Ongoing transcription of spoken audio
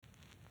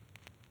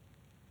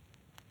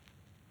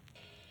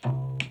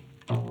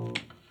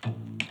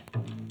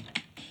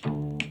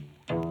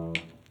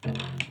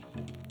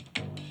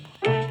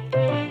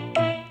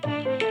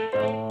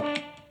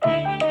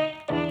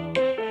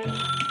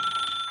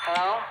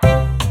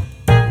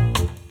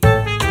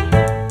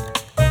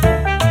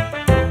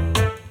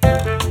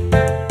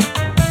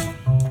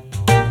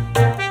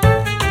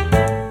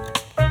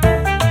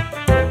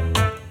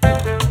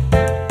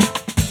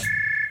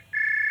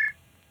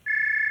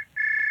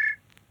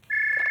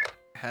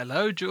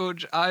Hello,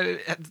 George.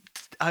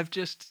 I've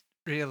just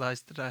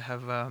realised that I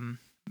have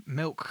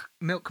milk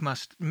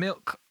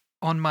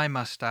on my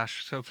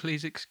mustache. So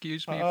please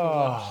excuse me for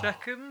 1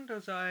 second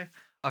as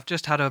I've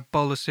just had a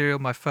bowl of cereal,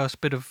 my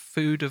first bit of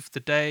food of the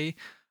day.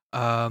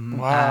 At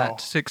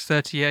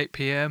 6:38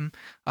 p.m.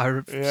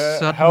 I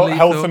suddenly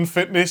health and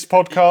fitness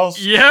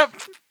podcast.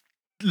 Yep.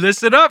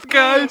 Listen up,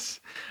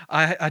 guys.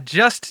 I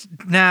just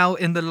now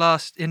in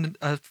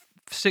a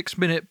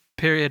 6-minute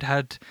period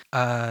had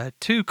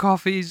 2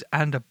 coffees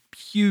and a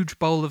huge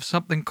bowl of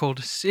something called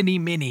Cine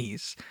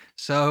Minis.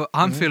 So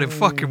I'm feeling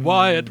fucking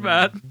wired,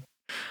 man.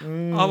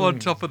 I'm on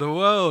top of the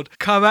world.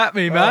 Come at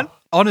me, man.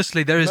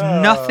 Honestly, there is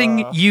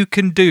nothing you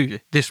can do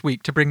this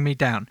week to bring me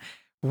down.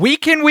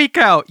 Week in, week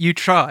out, you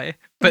try,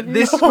 but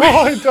this week...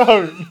 I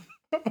don't.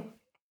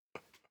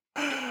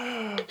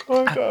 I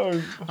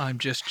don't. I'm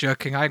just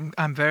joking.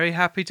 I'm very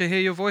happy to hear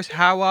your voice.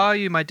 How are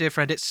you, my dear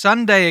friend? It's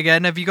Sunday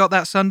again. Have you got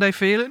that Sunday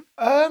feeling?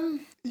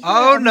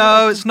 Yeah,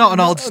 no, it's not an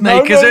old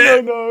snake, is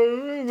it?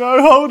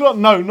 No, hold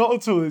on. No, not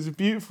at all. There's a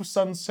beautiful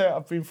sunset.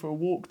 I've been for a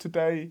walk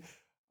today.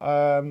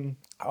 It's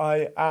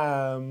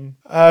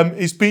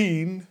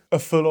been a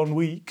full-on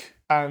week.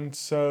 And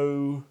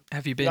so,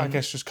 have you been? I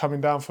guess just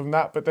coming down from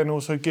that, but then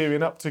also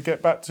gearing up to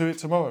get back to it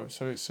tomorrow.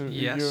 So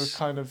Yes. You're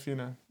kind of,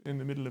 in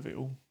the middle of it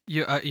all.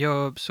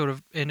 You're sort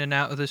of in and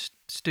out of the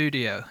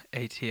studio,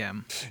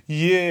 ATM.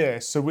 Yeah.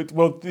 So,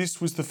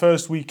 this was the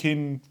first week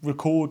in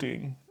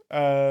recording,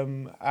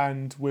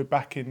 and we're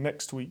back in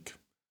next week.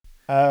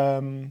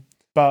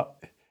 But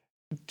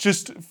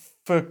just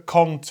for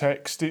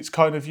context, it's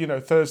kind of,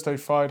 Thursday,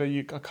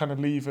 Friday, I kind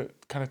of leave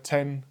at kind of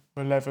 10,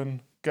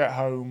 11. Get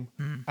home,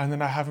 and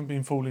then I haven't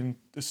been falling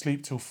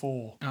asleep till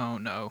 4. Oh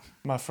no,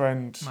 my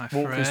friend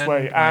walked this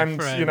way, and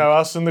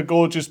us and the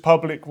gorgeous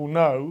public will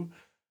know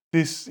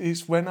this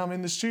is when I'm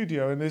in the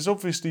studio, and there's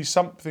obviously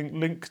something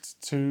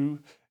linked to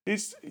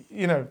it's.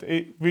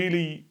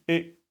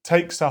 It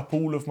takes up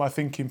all of my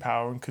thinking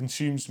power and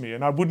consumes me,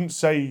 and I wouldn't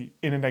say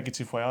in a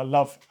negative way. I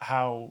love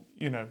how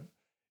in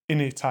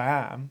it I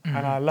am,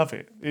 and I love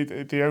it.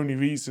 The only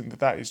reason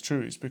that is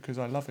true is because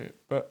I love it.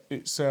 But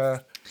it's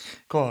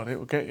God, it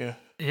will get you.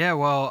 Yeah,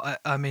 well,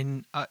 I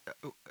mean, a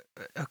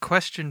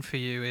question for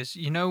you is,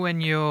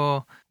 when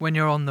you're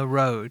on the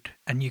road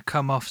and you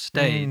come off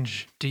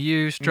stage, do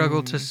you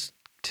struggle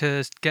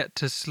to get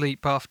to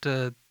sleep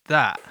after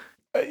that?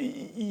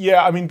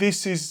 Yeah, I mean,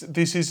 this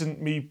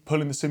isn't me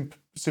pulling the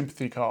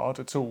sympathy card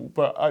at all,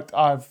 but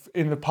I've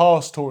in the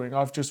past touring,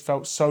 I've just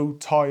felt so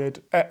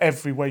tired at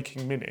every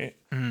waking minute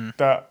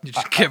that you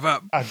just give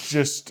up. I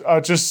just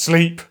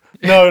sleep.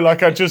 No,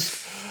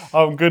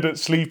 I'm good at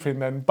sleeping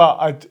then,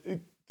 but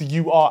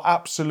you are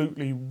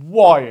absolutely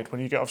wired when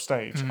you get off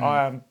stage.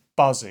 I am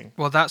buzzing.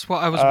 Well, that's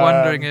what I was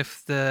wondering,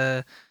 if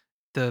the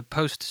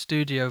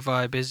post-studio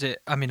vibe, is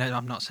it... I mean,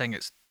 I'm not saying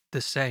it's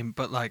the same,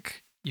 but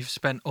like you've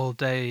spent all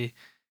day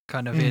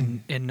kind of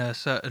in a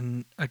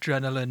certain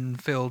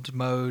adrenaline-filled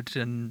mode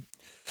and...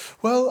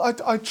 Well,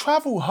 I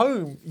travel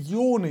home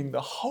yawning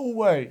the whole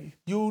way.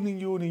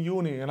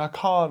 Yawning, and I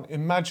can't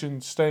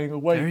imagine staying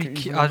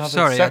awake. I'm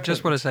sorry, second. I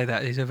just want to say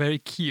that it's a very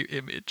cute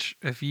image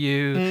of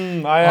you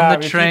on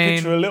the train.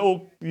 If you picture a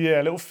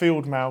little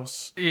field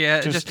mouse.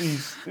 Yeah, just in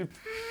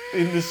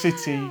the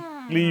city,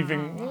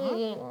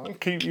 leaving,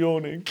 keep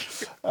yawning.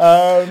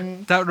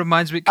 That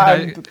reminds me.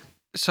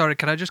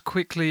 Can I just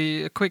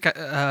quickly, a quick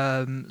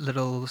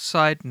little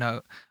side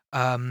note.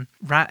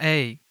 Rat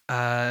A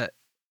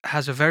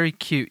has a very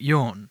cute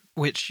yawn,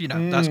 which,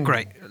 that's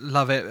great.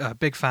 Love it. A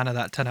big fan of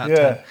that, 10 out of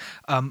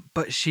 10.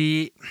 But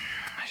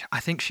I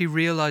think she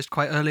realised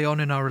quite early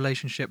on in our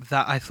relationship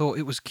that I thought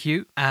it was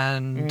cute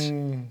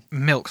and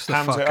milks the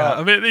fuck out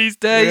of it these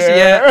days.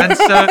 Yeah. And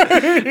so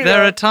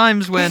there are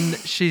times when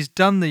she's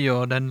done the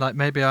yawn and like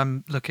maybe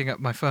I'm looking at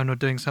my phone or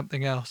doing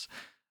something else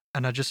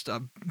and I just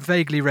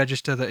vaguely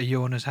register that a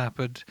yawn has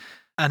happened.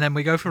 And then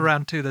we go for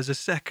round 2, there's a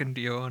second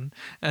yawn.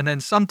 And then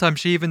sometimes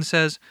she even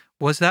says,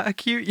 "Was that a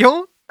cute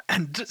yawn?"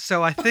 And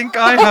so I think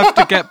I have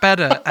to get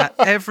better at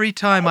every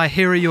time I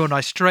hear a yawn,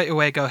 I straight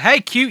away go, "Hey,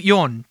 cute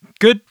yawn.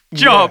 Good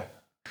job."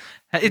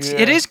 Yeah.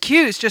 It is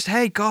cute. It's just,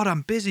 hey, God,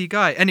 I'm busy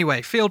guy.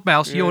 Anyway, field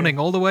mouse yawning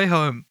all the way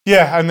home.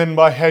 Yeah, and then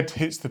my head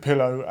hits the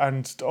pillow,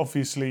 and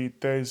obviously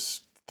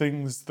there's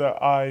things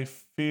that I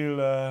feel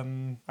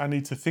I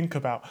need to think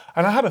about.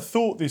 And I had a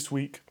thought this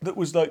week that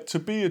was like, to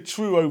be a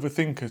true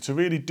overthinker, to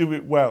really do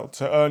it well,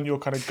 to earn your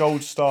kind of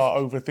gold star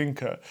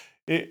overthinker,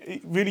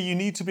 it really, you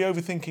need to be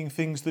overthinking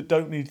things that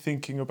don't need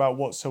thinking about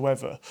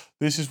whatsoever.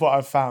 This is what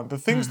I've found. The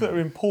things that are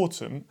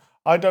important,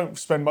 I don't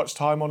spend much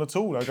time on at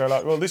all. I go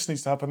like, well, this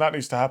needs to happen, that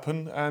needs to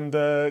happen, and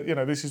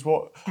this is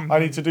what I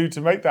need to do to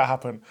make that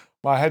happen.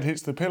 My head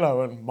hits the pillow,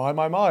 and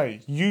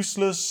my,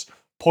 useless,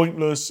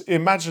 pointless,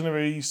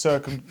 imaginary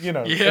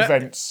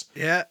events.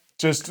 Yeah.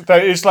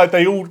 It's like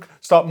they all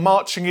start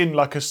marching in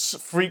like a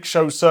freak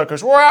show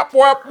circus. Just a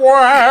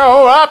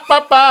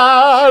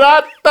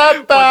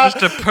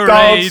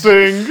parade.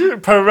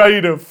 Dancing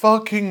parade of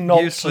fucking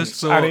nonsense.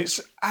 Useless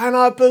thoughts. And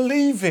I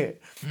believe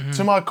it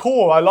to my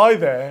core. I lie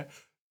there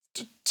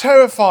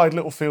terrified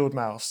little field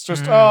mouse.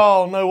 Just,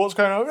 oh no, what's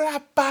going on?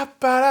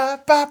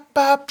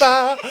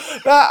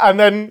 And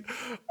then,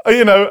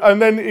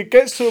 and then it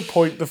gets to a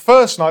point, the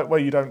first night where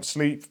you don't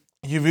sleep,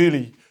 you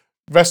really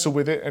wrestle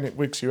with it and it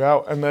wigs you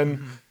out. And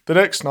then the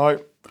next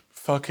night,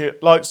 fuck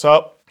it, lights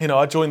up.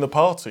 I join the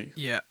party.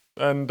 Yeah.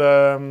 And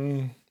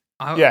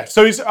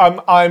so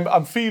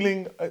I'm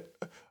feeling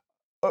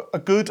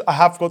good. I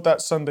have got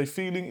that Sunday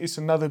feeling. It's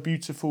another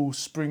beautiful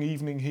spring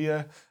evening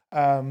here.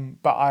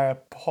 But I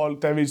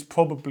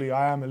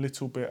am a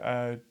little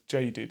bit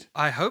jaded.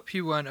 I hope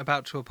you weren't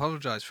about to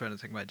apologise for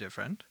anything, my dear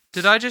friend.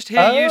 Did I just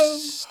hear you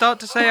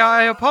start to say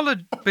I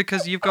apologise?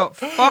 Because you've got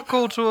fuck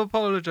all to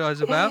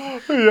apologise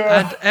about. Yeah.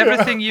 And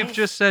everything you've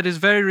just said is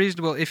very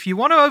reasonable. If you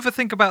want to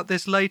overthink about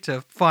this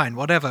later, fine,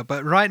 whatever.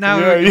 But right now,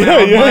 we're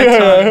on my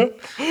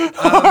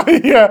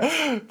time.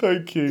 Yeah,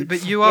 thank you.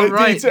 But you are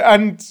right.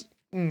 Well,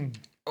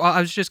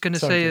 I was just going to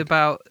say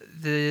about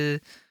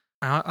the...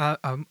 I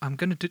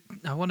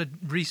want to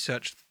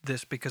research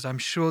this because I'm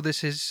sure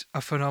this is a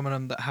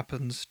phenomenon that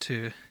happens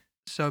to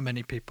so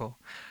many people.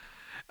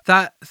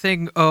 That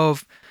thing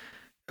of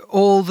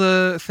all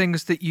the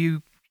things that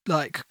you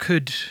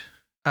could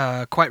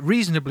quite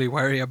reasonably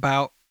worry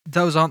about,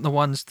 those aren't the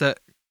ones that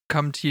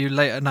come to you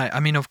late at night. I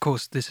mean, of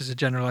course, this is a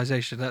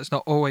generalization. That's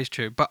not always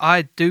true. But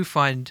I do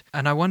find,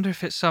 and I wonder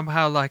if it's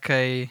somehow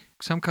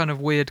some kind of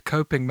weird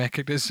coping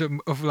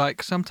mechanism of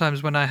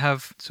sometimes when I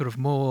have sort of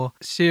more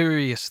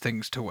serious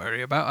things to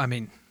worry about. I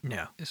mean,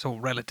 yeah, it's all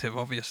relative,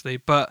 obviously,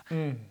 but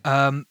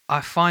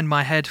I find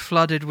my head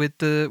flooded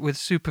with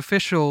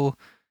superficial,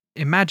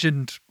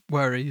 imagined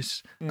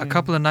worries. A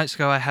couple of nights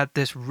ago, I had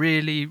this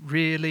really,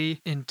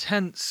 really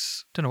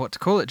intense, don't know what to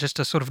call it, just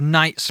a sort of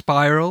night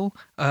spiral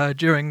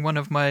during one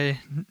of my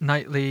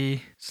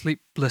nightly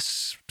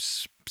sleepless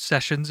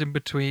sessions in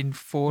between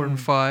 4 and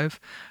 5.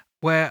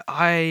 Where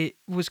I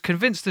was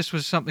convinced this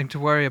was something to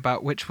worry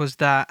about, which was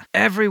that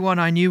everyone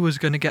I knew was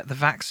going to get the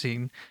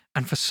vaccine.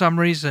 And for some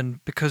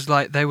reason, because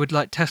they would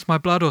test my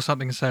blood or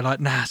something and say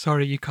nah,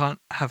 sorry, you can't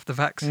have the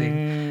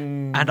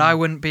vaccine. And I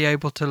wouldn't be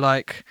able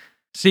to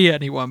see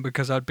anyone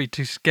because I'd be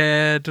too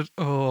scared,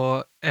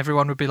 or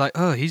everyone would be like,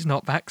 oh, he's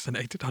not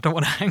vaccinated, I don't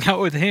want to hang out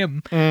with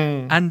him.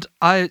 And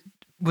I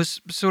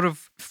was sort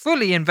of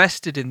fully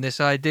invested in this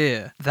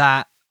idea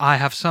that I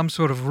have some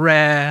sort of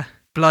rare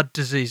blood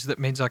disease that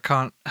means I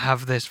can't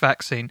have this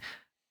vaccine.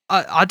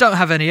 I don't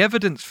have any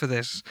evidence for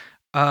this.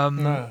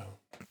 No.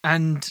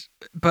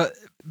 But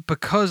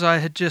because I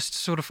had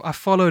just I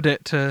followed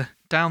it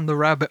down the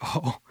rabbit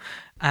hole,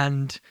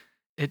 and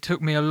it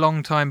took me a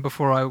long time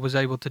before I was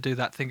able to do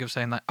that thing of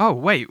saying oh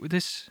wait,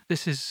 this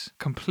is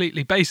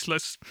completely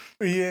baseless.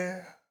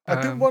 Yeah. I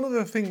think one of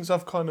the things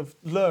I've kind of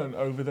learned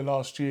over the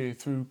last year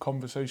through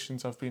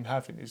conversations I've been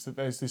having is that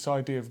there's this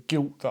idea of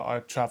guilt that I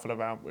travel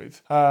around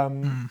with.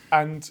 And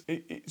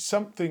it's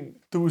something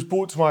that was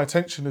brought to my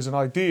attention as an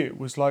idea. It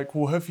was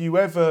well, have you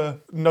ever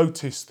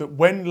noticed that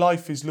when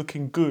life is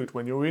looking good,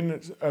 when you're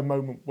in a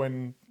moment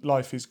when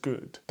life is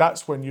good,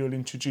 that's when you'll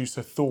introduce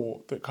a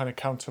thought that kind of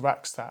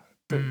counteracts that.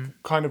 That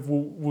kind of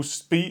will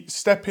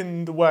step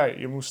in the way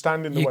and will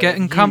stand in the way. You're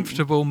getting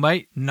comfortable,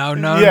 mate. No.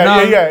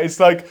 Yeah. It's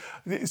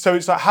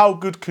how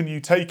good can you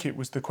take it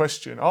was the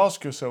question.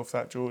 Ask yourself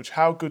that, George.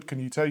 How good can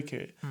you take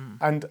it?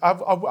 And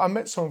I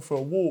met someone for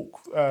a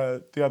walk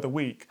the other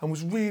week and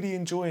was really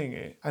enjoying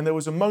it. And there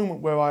was a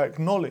moment where I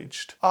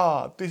acknowledged,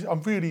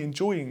 I'm really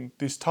enjoying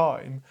this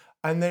time.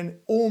 And then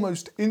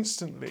almost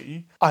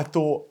instantly, I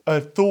thought a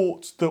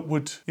thought that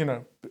would,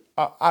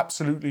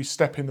 absolutely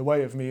step in the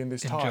way of me in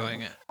this time.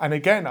 Enjoying it. And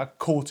again, I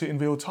caught it in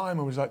real time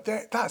and was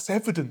that's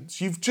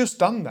evidence. You've just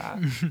done that.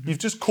 You've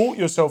just caught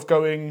yourself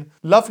going,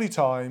 lovely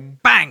time.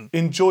 Bang!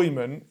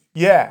 Enjoyment.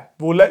 Yeah.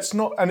 Well, let's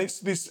not. And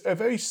it's a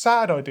very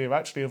sad idea,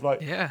 actually, of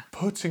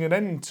putting an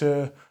end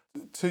to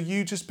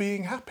you just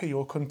being happy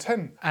or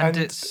content. And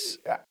it's...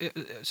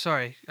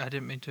 sorry, I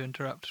didn't mean to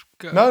interrupt.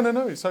 Go.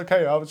 No, it's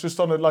okay. I was just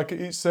on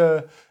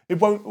it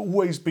won't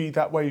always be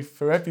that way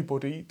for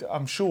everybody,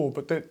 I'm sure,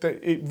 but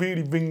it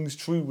really rings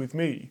true with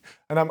me.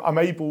 And I'm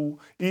able,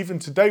 even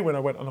today when I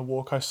went on a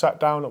walk, I sat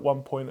down at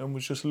one point and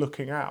was just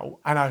looking out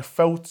and I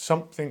felt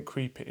something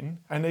creep in.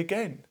 And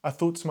again, I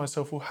thought to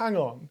myself, well, hang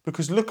on,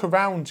 because look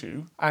around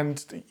you.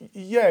 And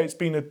yeah, it's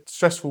been a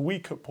stressful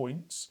week at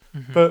points,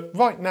 but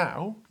right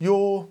now,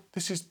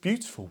 this is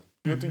beautiful.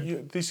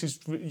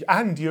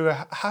 And you're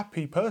a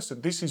happy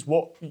person. This is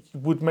what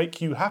would make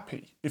you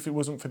happy if it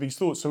wasn't for these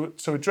thoughts.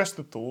 So address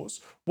the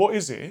thoughts. What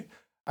is it?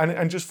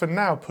 And just for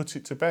now, put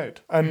it to bed.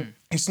 And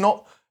it's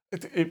not.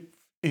 It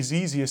is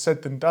easier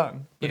said than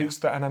done. But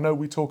it's and I know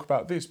we talk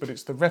about this, but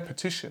it's the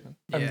repetition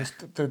and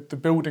the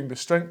building the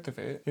strength of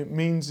it. It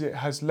means it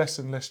has less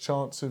and less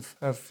chance of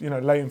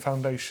laying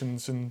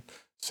foundations and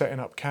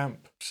setting up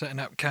camp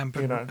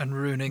and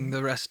ruining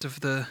the rest of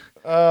the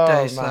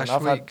day / week.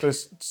 I've had the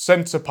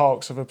centre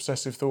parks of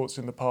obsessive thoughts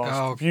in the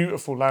past.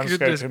 Beautiful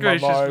landscape in my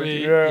mind.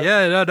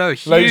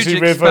 Huge, lazy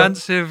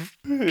expansive.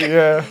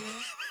 Yeah.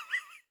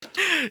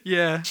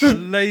 Yeah, a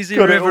lazy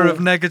river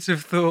of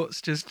negative thoughts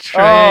just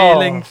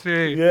trailing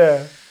through.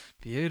 Yeah.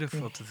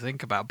 Beautiful to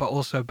think about, but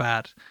also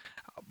bad.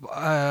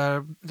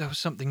 There was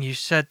something you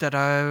said that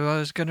I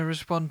was going to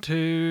respond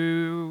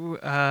to.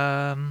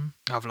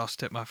 I've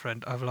lost it, my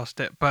friend. I've lost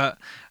it. But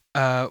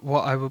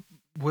what I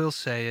will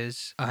say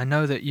is, I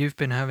know that you've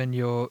been having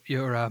your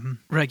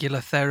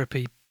regular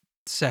therapy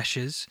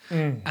sessions,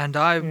 and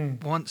I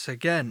once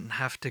again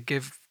have to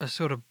give a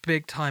sort of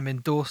big time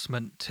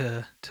endorsement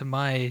to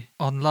my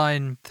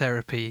online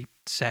therapy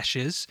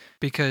sessions,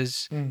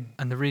 because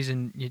and the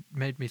reason you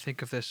made me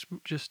think of this,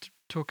 just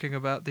talking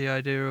about the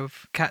idea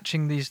of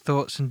catching these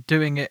thoughts and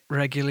doing it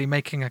regularly,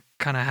 making a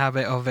kind of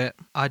habit of it.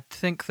 I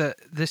think that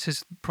this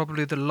is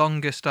probably the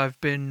longest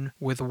I've been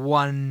with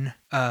one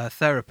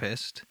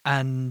therapist,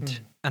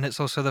 and it's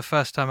also the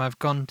first time I've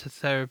gone to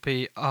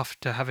therapy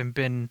after having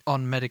been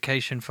on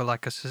medication for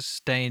like a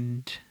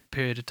sustained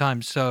period of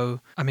time.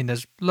 So, I mean,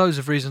 there's loads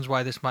of reasons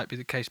why this might be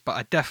the case, but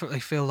I definitely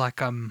feel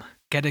like I'm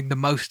getting the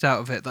most out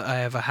of it that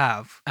I ever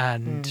have.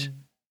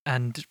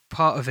 And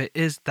part of it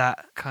is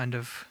that kind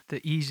of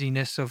the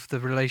easiness of the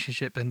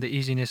relationship, and the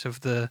easiness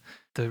of the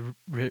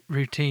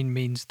routine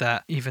means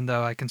that even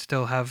though I can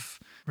still have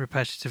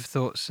repetitive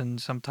thoughts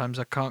and sometimes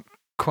I can't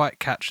quite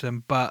catch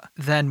them, but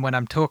then when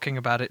I'm talking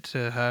about it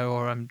to her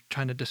or I'm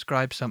trying to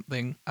describe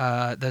something,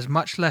 there's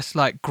much less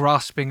like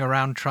grasping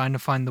around trying to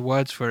find the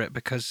words for it,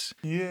 because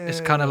it's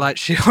kind of like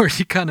she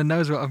already kind of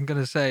knows what I'm going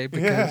to say,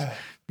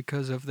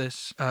 because of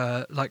this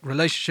like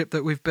relationship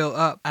that we've built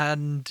up.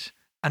 And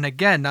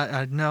again,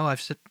 I know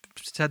I've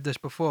said this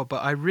before,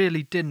 but I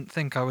really didn't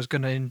think I was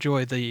going to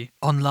enjoy the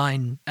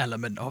online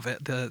element of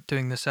it,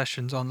 doing the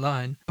sessions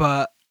online.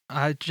 But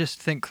I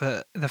just think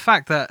that the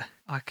fact that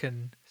I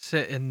can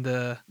sit in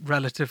the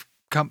relative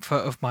comfort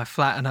of my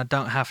flat and I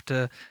don't have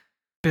to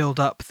build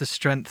up the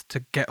strength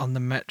to get on the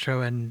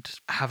metro and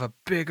have a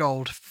big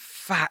old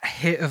fat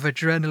hit of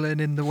adrenaline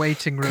in the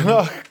waiting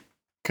room.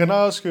 Can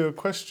I ask you a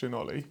question,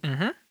 Ollie?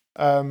 Mm-hmm.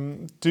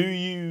 Do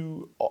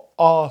you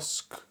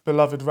ask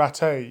beloved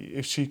Rate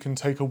if she can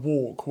take a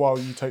walk while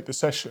you take the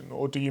session,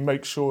 or do you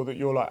make sure that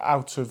you're like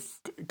out of?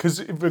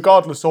 Because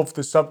regardless of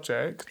the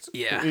subject,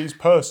 it is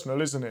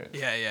personal, isn't it?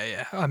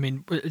 Yeah. I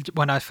mean,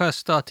 when I first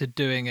started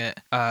doing it,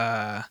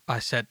 I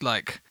said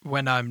like,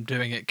 when I'm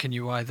doing it, can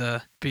you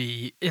either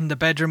be in the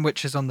bedroom,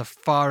 which is on the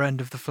far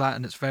end of the flat,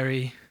 and it's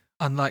very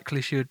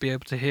unlikely she would be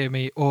able to hear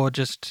me, or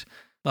just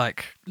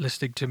like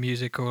listening to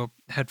music or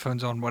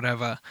headphones on,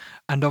 whatever.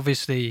 And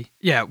obviously,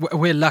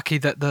 we're lucky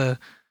that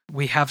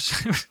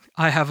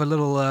I have a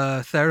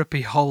little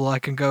therapy hole I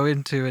can go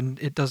into, and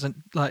it doesn't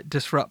like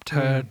disrupt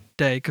her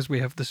day because we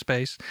have the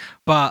space.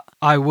 But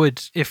I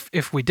would,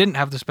 if we didn't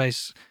have the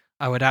space,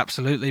 I would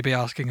absolutely be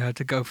asking her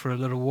to go for a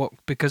little walk,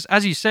 because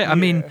as you say, I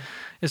mean,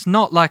 it's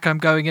not like I'm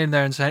going in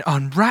there and saying,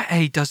 oh,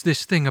 Rat does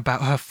this thing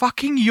about her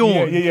fucking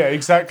yawn. Yeah,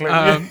 exactly.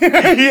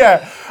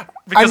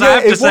 Because I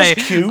have to say,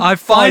 I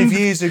find 5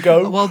 years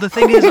ago. Well, the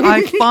thing is,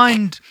 I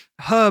find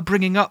her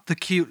bringing up the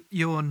cute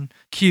yawn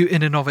cute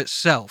in and of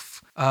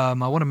itself. I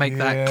want to make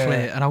that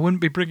clear, and I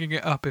wouldn't be bringing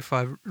it up if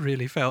I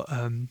really felt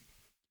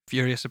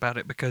furious about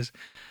it, because.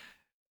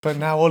 But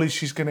now, Ollie,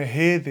 she's going to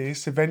hear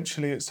this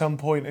eventually at some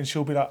point, and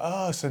she'll be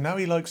like, so now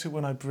he likes it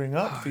when I bring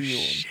up the yawn.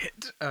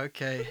 Shit,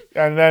 okay.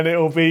 And then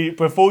it'll be,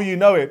 before you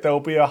know it, there'll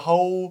be a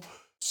whole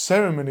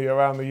ceremony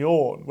around the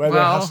yawn where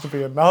there has to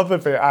be another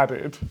bit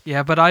added.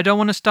 Yeah, but I don't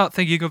want to start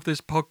thinking of this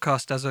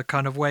podcast as a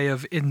kind of way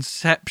of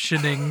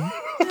inceptioning,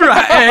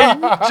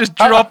 right? Just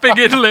dropping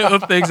in little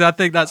things. I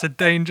think that's a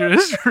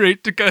dangerous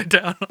route to go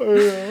down.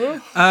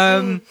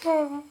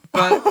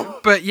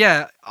 But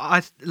yeah,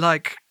 I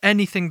like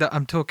anything that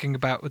I'm talking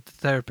about with the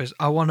therapist,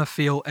 I want to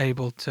feel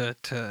able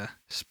to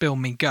spill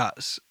me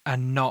guts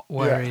and not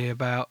worry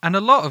about. And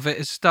a lot of it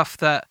is stuff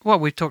that, well,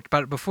 we've talked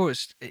about it before.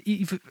 It's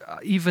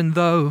even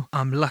though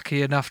I'm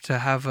lucky enough to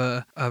have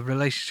a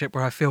relationship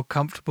where I feel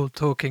comfortable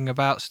talking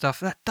about stuff,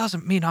 that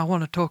doesn't mean I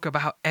want to talk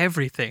about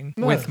everything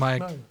with my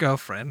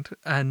girlfriend.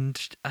 And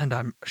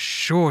I'm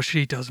sure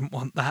she doesn't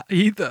want that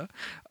either.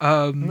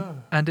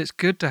 And it's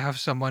good to have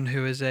someone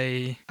who is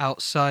a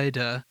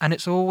outsider, and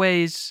it's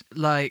always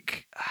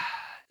like,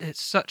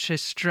 it's such a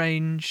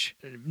strange,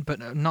 but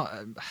not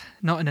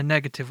in a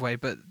negative way,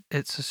 but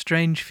it's a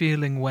strange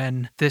feeling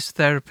when this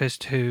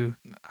therapist, who,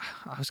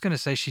 I was going to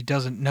say she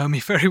doesn't know me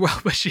very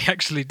well, but she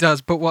actually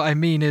does. But what I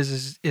mean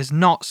is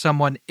not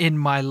someone in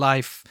my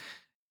life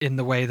in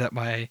the way that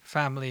my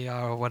family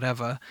are or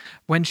whatever.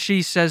 When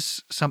she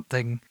says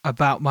something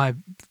about my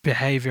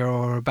behavior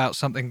or about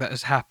something that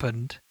has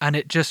happened, and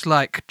it just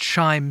like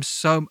chimes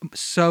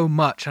so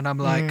much, and I'm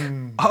like,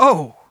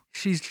 oh,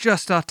 she's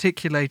just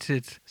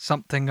articulated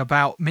something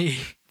about me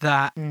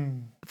that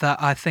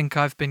I think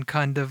I've been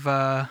kind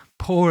of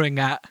pouring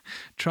at,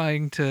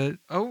 trying to.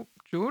 Oh,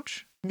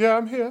 George? Yeah,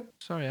 I'm here.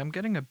 Sorry, I'm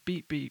getting a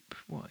beep beep.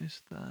 What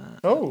is that?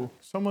 Oh,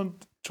 someone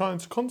trying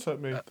to contact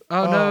me.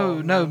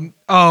 No.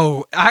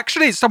 Oh,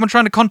 actually, it's someone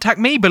trying to contact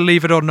me,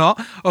 believe it or not.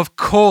 Of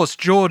course,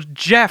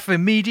 Jeff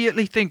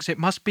immediately thinks it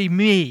must be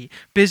me,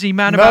 busy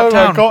man about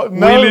town.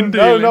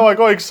 I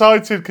got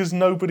excited because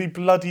nobody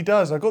bloody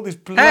does. I got this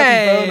bloody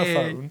burner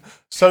phone.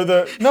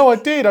 I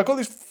did. I got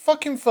this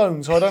fucking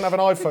phone, so I don't have an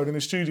iPhone in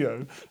the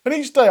studio. And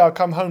each day I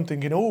come home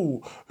thinking,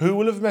 oh, who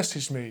will have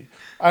messaged me?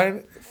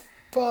 And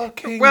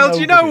fucking do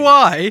you know nobody.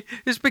 why?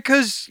 It's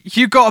because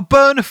you got a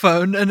burner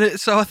phone, and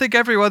so I think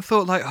everyone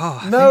thought like, I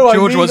think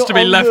George wants to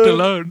be left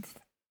alone.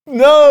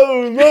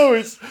 No,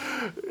 it's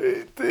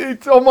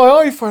on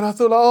my iPhone. I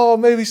thought,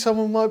 maybe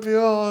someone might be.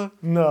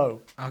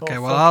 No. Okay,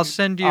 well, I'll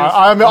send you.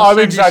 I'm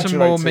send you some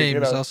more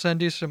exaggerating, memes. I'll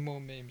send you some more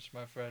memes,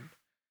 my friend.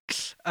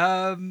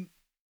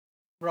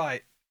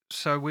 Right.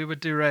 So we were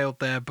derailed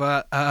there,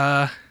 but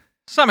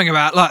something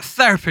about like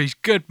therapy's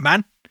good,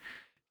 man.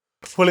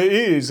 Well, it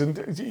is, and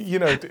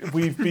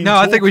we've been. No,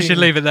 I think we should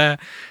leave it there.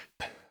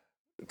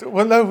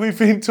 Well, no, we've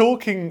been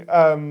talking,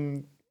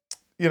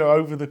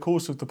 over the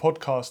course of the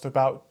podcast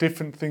about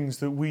different things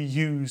that we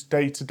use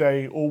day to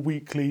day, or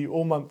weekly,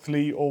 or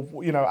monthly, or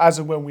as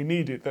and when we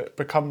need it. That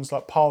becomes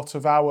like part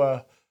of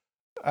our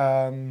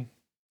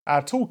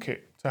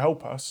toolkit to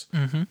help us.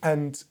 Mm-hmm.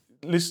 And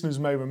listeners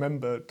may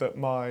remember that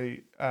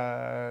my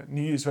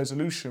New Year's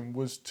resolution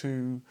was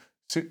to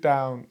sit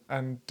down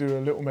and do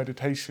a little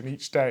meditation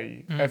each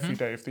day, every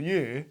day of the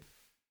year.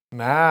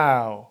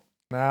 Now.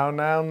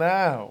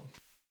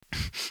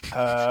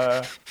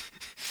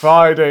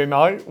 Friday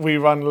night, we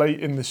run late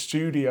in the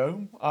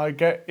studio. I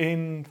get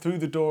in through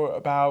the door at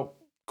about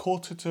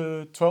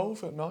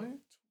 11:45 at night,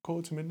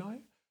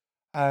 11:45,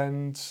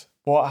 and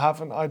what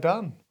haven't I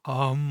done?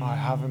 I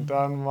haven't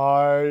done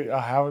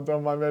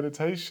my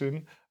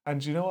meditation. And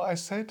do you know what I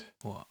said?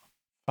 What?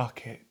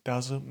 Fuck it,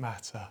 doesn't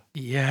matter.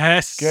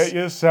 Yes. Get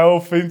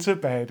yourself into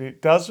bed.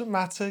 It doesn't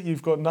matter.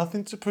 You've got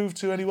nothing to prove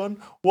to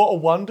anyone. What a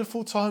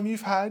wonderful time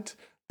you've had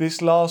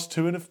this last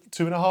two and a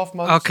half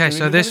months. Okay,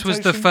 so this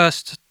was the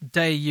first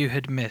day you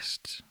had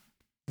missed.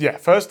 Yeah,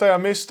 first day I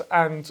missed,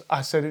 and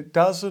I said it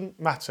doesn't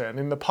matter. And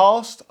in the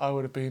past, I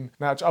would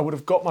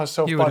have got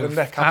myself by the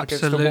neck up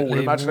against the wall.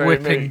 Imagine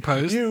whipping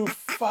post. You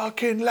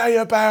fucking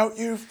layabout,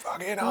 you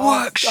fucking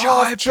work shy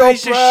half job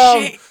piece of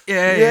round. shit.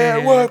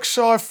 Yeah. Work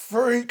shy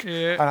freak.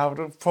 Yeah. And I would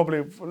have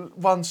probably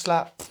one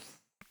slap.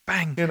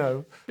 Bang.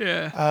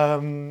 Yeah.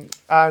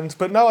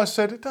 But no, I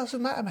said it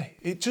doesn't matter, mate.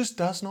 It just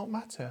does not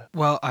matter.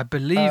 Well, I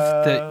believe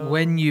that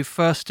when you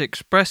first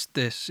expressed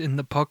this in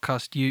the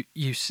podcast,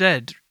 you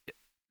said,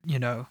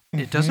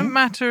 it doesn't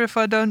matter if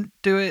I don't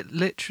do it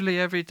literally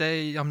every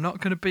day. I'm not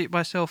going to beat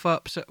myself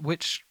up.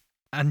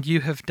 And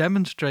you have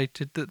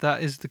demonstrated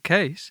that is the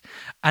case.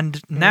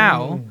 And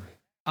now,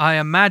 I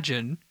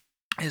imagine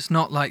it's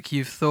not like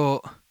you've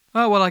thought,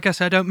 oh, well, I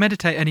guess I don't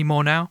meditate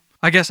anymore now.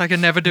 I guess I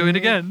can never do it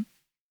again.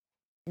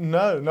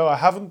 No, I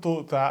haven't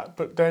thought that.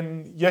 But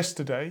then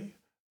yesterday,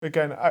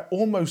 again, I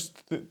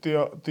almost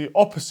the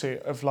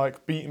opposite of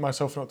like beating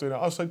myself for not doing it.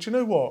 I was like, do you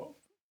know what?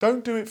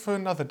 Don't do it for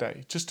another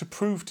day, just to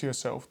prove to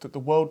yourself that the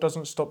world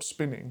doesn't stop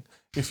spinning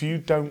if you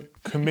don't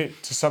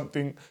commit to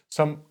something,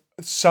 some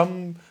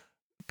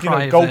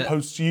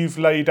goalposts you've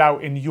laid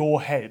out in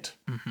your head.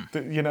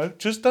 That,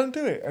 just don't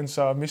do it. And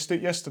so I missed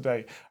it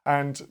yesterday.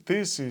 And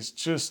this is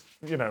just,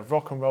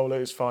 rock and roll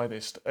at its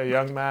finest. A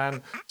young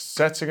man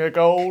setting a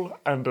goal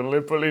and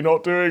deliberately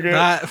not doing it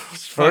That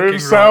for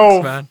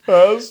himself. Rocks, man.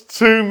 That's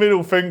 2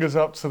 middle fingers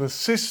up to the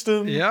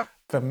system. Yep.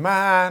 The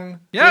man,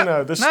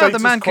 the status the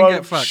man quo can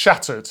get fucked.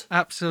 Shattered.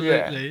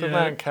 Absolutely, the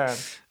man can.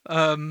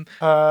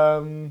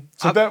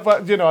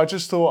 I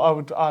just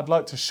thought I'd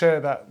like to share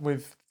that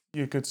with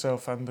your good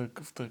self and the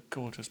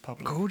gorgeous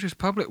public. Gorgeous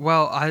public.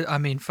 Well, I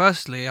mean,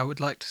 firstly, I would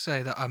like to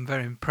say that I'm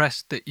very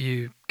impressed that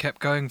you kept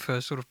going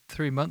for sort of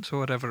 3 months or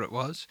whatever it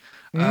was.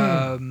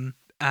 But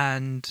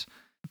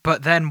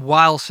then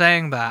while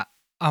saying that,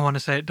 I want to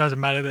say it doesn't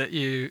matter that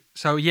you.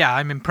 So yeah,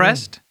 I'm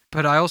impressed,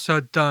 but I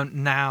also don't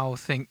now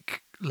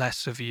think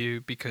less of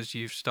you because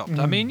you've stopped.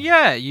 I mean,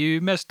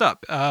 you messed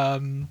up.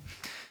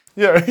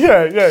 You're a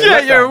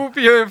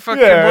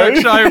fucking work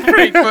shy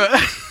freak,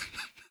 but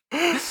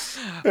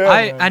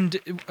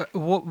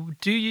what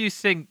do you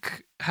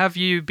think? Have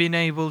you been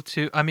able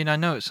to? I mean, I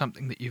know it's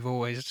something that you've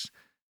always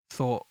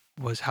thought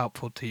was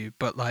helpful to you,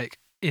 but like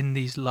in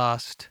these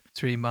last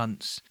 3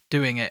 months,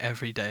 doing it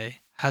every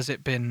day, has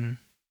it been?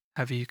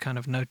 Have you kind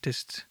of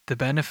noticed the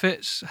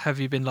benefits? Have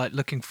you been like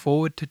looking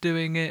forward to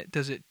doing it?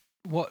 Does it?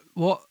 What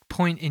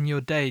point in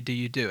your day do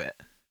you do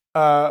it?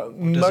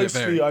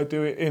 Mostly I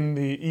do it in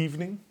the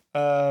evening.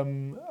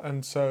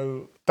 And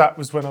so that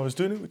was when I was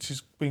doing it, which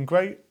has been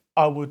great.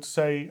 I would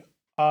say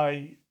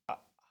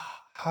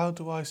how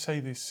do I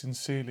say this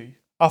sincerely?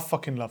 I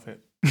fucking love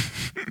it.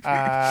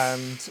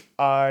 And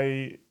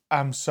I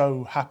am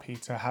so happy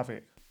to have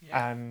it.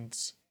 Yeah. And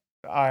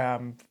I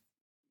am,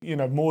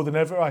 more than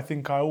ever, I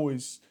think I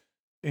always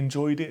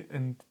enjoyed it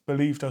and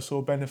believed I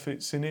saw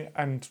benefits in it,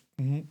 and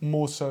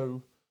more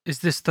so. Is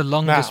this the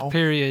longest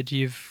period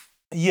you've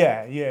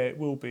Yeah, it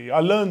will be.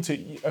 I learned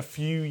it a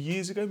few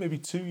years ago, maybe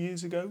 2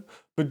 years ago,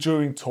 but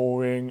during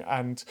touring.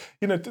 And,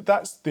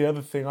 that's the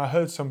other thing. I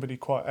heard somebody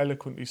quite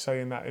eloquently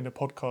saying that in a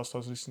podcast I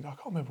was listening to. I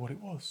can't remember what it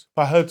was.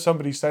 I heard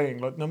somebody saying,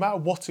 like, no matter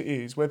what it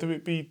is, whether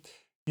it be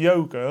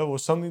yoga or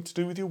something to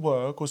do with your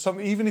work or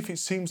something, even if it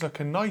seems like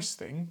a nice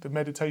thing, the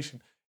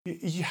meditation,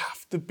 you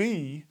have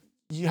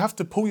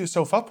to pull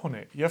yourself up on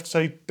it. You have to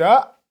say,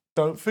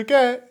 don't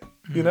forget,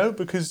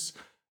 because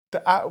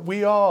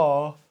we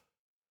are...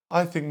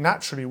 I think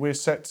naturally we're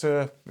set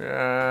to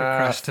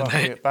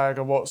procrastinate. Bag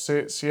of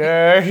whatsits,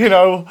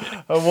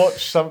 and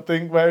watch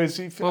something. Whereas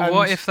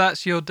what if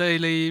that's your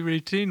daily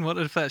routine? What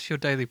if that's your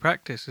daily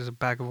practice? Is a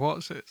bag of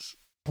whatsits?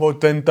 Well,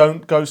 then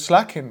don't go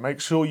slacking. Make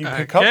sure you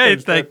pick up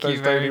those thank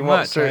you very daily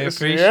much. whatsits. I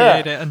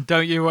appreciate it, and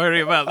don't you worry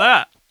about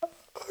that.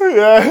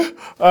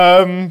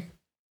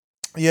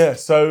 Yeah.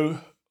 So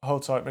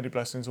hold tight, many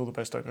blessings, all the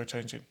best. Don't go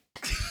changing.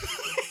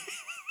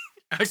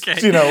 Okay.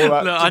 Do you know all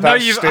that? Look, I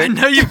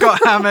know you've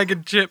got ham, egg,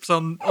 and chips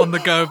on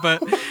the go,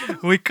 but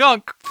we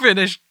can't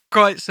finish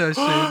quite so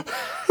soon.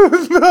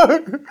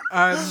 No.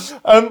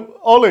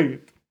 Ollie.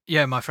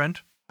 Yeah, my friend.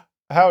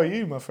 How are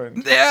you, my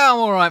friend? Yeah, I'm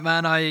all right,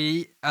 man.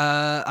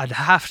 I'd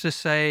have to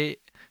say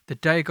the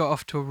day got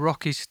off to a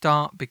rocky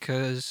start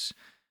because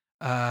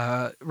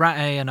Rat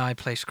A and I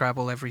play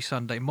Scrabble every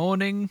Sunday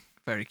morning.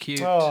 Very cute,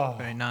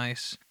 very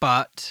nice.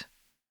 But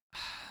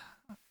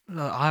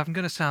look, I'm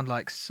going to sound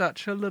like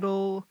such a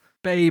little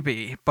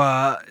baby,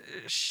 but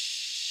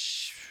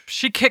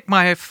she kicked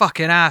my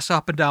fucking ass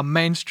up and down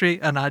Main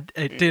Street, and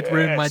it did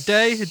ruin my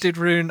day. It did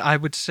ruin, I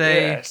would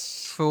say,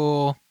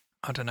 for...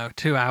 I don't know,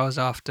 2 hours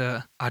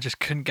after, I just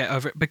couldn't get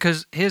over it.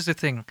 Because here's the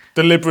thing.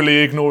 Deliberately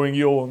ignoring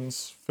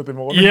yawns for the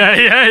morning.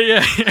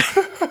 Yeah.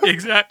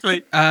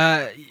 Exactly.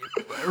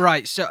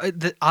 Right, so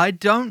I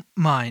don't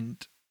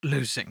mind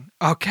losing.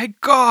 Okay,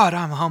 God,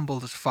 I'm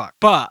humbled as fuck.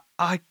 But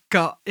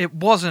it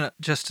wasn't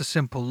just a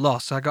simple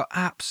loss. I got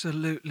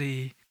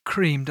absolutely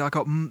creamed. I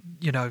got,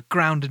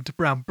 ground into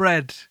brown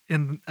bread,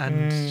 and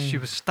she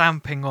was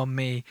stamping on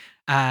me.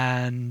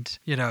 And,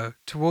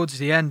 towards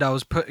the end, I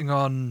was putting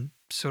on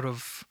sort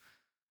of...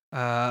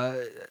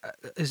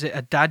 is it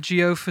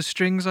adagio for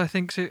strings? I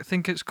think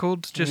it's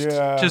called,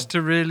 just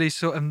to really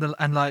sort of,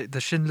 and like the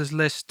Schindler's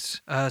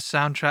List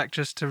soundtrack,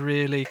 just to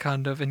really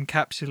kind of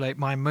encapsulate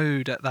my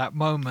mood at that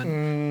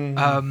moment.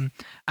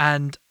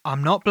 And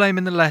I'm not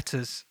blaming the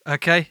letters.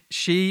 Okay,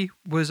 she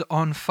was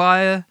on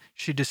fire.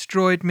 She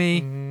destroyed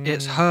me.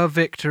 It's her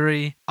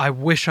victory. I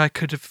wish I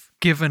could have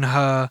given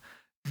her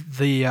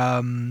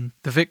the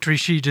victory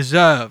she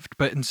deserved,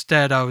 but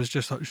instead I was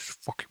just like, this is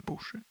fucking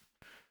bullshit.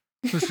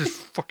 This is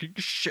fucking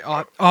shit.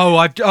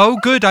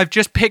 Good. I've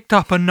just picked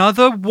up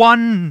another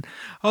one.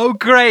 Oh,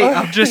 great.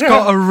 I've just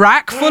got a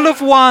rack full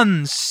of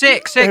ones.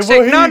 Six. No,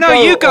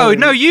 you go.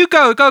 No, you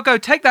go. Go.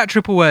 Take that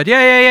triple word.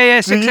 Yeah.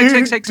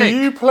 Six. Do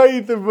you play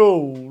the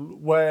rule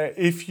where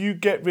if you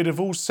get rid of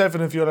all 7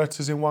 of your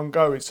letters in one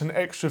go, it's an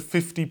extra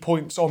 50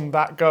 points on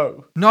that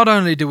go? Not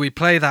only do we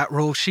play that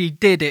rule, she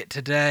did it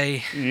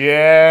today.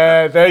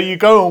 Yeah, there you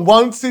go. And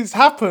once it's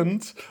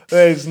happened,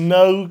 there's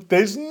no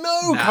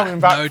coming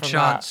back from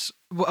chance. That.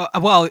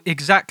 Well,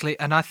 exactly.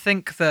 And I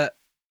think that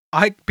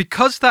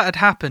because that had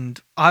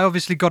happened, I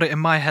obviously got it in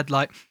my head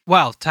like,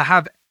 well, to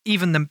have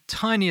even the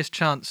tiniest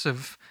chance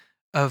of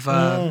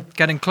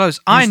getting close,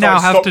 I now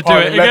have to do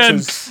it again.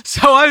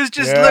 So I was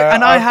just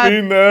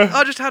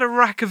I just had a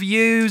rack of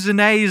U's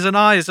and A's and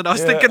I's, and I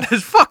was thinking,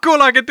 there's fuck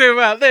all I can do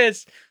about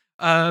this.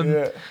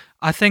 I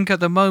think at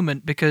the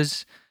moment,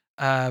 because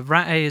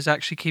Rat A is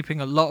actually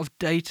keeping a lot of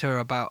data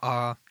about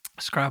our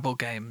Scrabble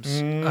games.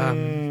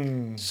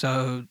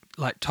 So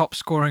like top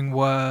scoring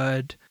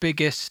word,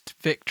 biggest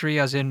victory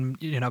as in,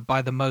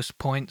 by the most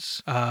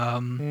points,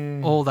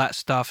 all that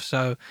stuff.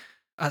 So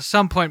at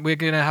some point we're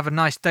going to have a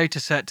nice data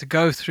set to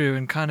go through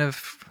and kind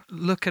of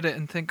look at it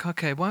and think,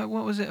 okay, what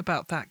was it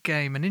about that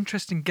game? An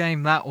interesting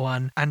game, that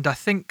one. And I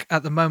think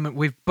at the moment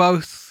we've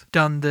both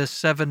done the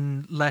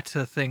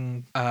 7-letter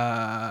thing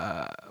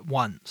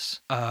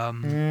once.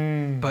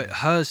 But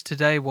hers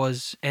today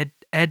was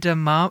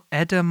edamame?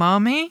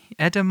 Edamame?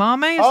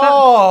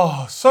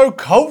 So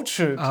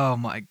cultured. Oh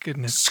my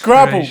goodness.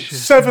 Scrabble,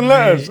 7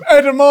 letters,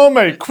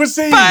 edamame,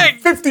 cuisine, bang!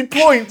 50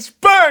 points,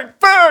 bang,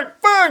 bang,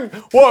 bang.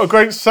 What a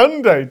great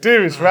Sunday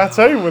dearest Rat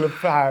A will have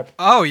had.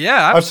 Oh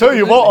yeah,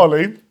 absolutely. I'll tell you what,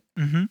 Ollie.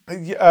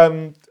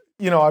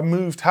 I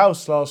moved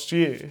house last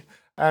year,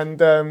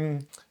 and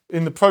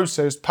in the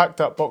process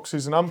packed up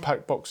boxes and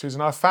unpacked boxes,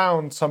 and I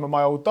found some of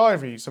my old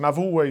diaries, and I've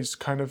always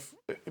kind of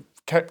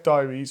kept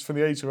diaries from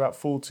the age of about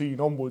 14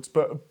 onwards,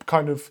 but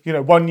kind of,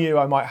 1 year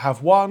I might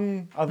have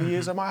one, other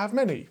years I might have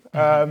many.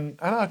 And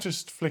I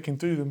just flicking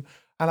through them,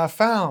 and I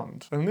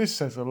found, and this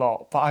says a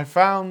lot, but I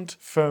found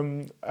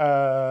from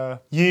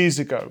years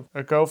ago,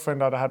 a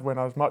girlfriend I'd had when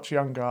I was much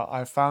younger,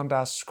 I found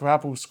our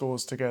Scrabble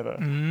scores together.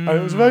 And it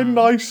was a very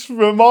nice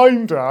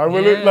reminder.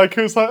 It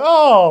was like,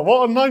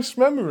 what a nice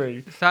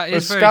memory. That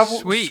is very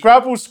sweet.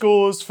 Scrabble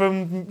scores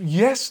from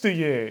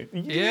yesteryear,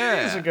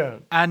 years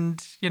ago.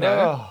 And,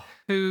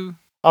 who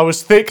I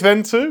was thick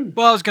then too.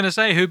 Well, I was going to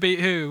say, who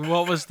beat who?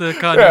 What was the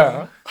kind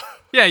Yeah. of...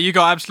 Yeah, you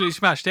got absolutely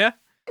smashed, yeah?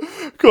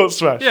 Got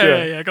smashed.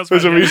 Yeah, got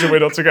There's smashed, a reason we're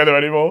not together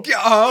anymore.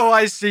 Oh,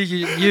 I see.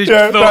 You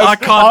Yeah, thought, I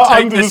can't take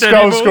under this the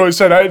skull anymore. score, it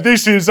said,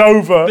 this is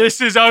over.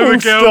 This is over, Full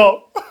girl.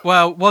 stop.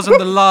 Well, wasn't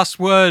the last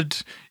word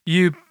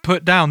you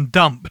put down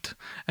dumped?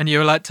 And you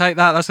were like, take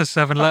that, that's a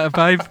 7-letter,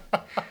 babe.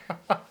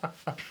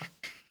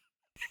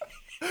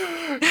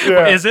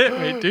 Yeah. Is it?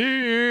 We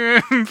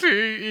do.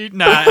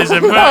 Nah, is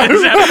it?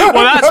 Well,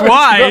 that's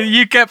why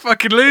you kept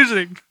fucking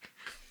losing.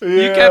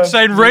 You kept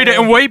saying, rate it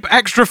and weep,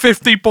 extra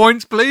 50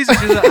 points, please. And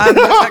that's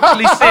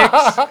actually 6.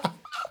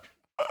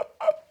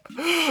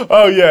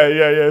 Oh,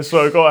 yeah.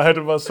 So I got ahead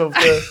of myself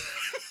there.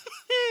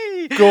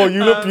 Go on,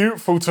 you look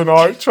beautiful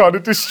tonight, trying to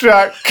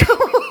distract.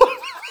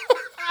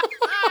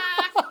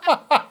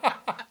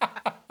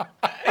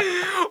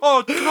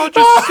 Oh, can I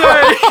just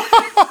say...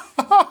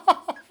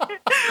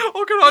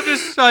 Or can I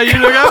just say you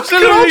look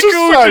absolutely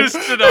gorgeous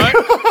tonight,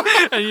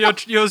 and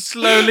you're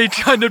slowly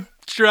trying to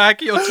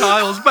drag your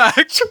tiles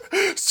back.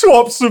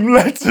 Swap some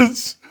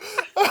letters.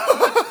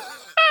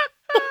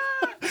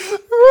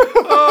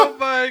 Oh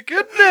my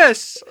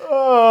goodness!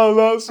 Oh,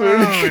 that's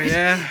really Oh good.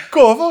 yeah.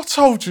 God, have I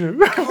told you?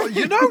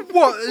 You know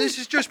what? This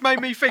has just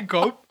made me think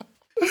of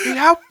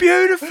how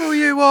beautiful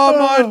you are,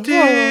 my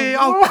dear.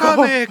 Oh,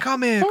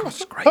 come here. God,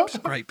 scrape.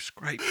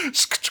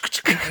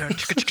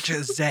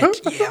 Z.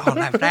 Yeah, I'll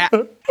have that.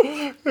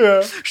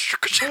 Yeah.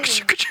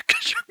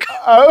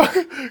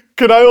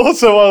 Can I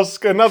also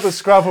ask another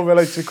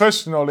Scrabble-related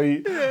question,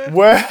 Ollie?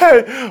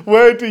 Yeah.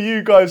 Where do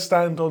you guys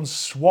stand on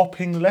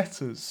swapping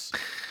letters?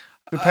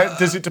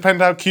 Does it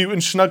depend how cute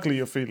and snuggly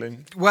you're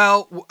feeling?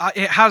 Well,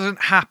 it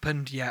hasn't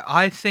happened yet.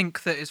 I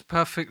think that it's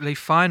perfectly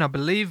fine.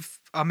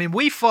 I mean,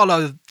 we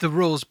follow the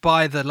rules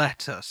by the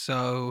letter,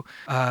 so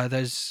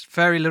there's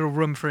very little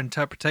room for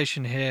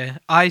interpretation here.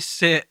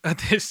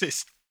 This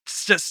is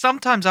just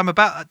sometimes I'm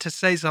about to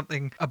say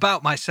something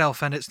about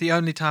myself, and it's the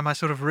only time I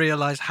sort of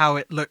realise how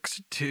it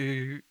looks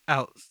to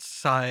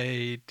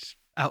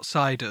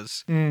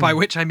outsiders, by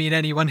which I mean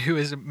anyone who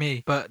isn't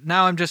me. But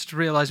now I'm just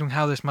realising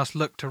how this must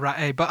look to Rat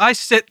A. But I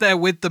sit there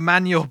with the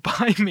manual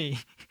by me,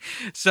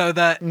 so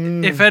that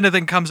if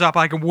anything comes up,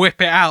 I can whip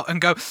it out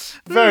and go...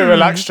 Very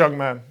relaxed young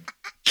man.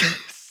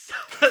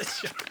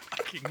 Such a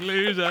fucking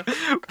loser.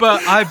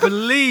 But I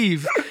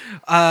believe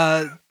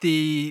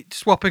the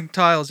swapping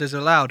tiles is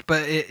allowed,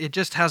 but it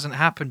just hasn't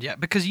happened yet,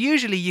 because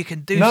usually you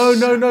can do...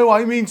 No,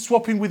 I mean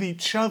swapping with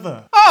each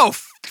other. Oh,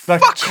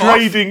 like fuck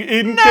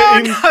trading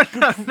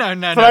off.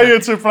 No. Player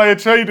to player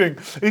trading.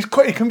 It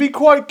can be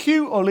quite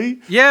cute,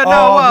 Ollie. Yeah,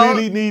 I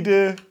really need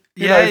a...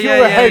 You know, if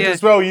you're ahead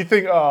as well, you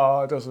think,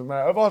 it doesn't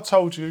matter. Have I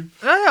told you?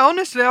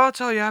 Honestly, I'll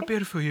tell you how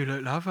beautiful you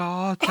look, love.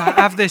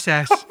 Have this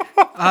S.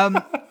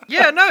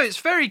 It's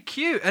very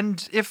cute.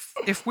 And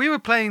if we were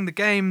playing the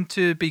game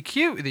to be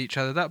cute with each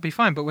other, that'd be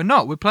fine. But we're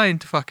not. We're playing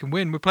to fucking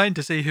win. We're playing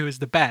to see who is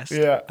the best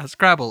at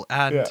Scrabble.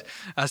 And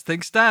as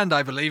things stand,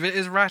 I believe it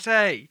is Rat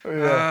A.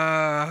 Fucking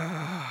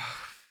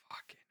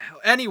hell.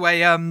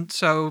 Anyway,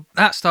 so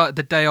that started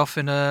the day off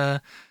in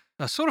a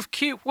sort of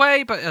cute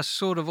way, but a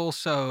sort of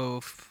also,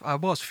 I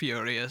was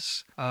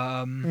furious.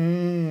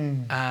 And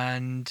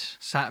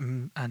sat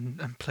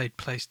and played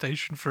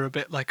PlayStation for a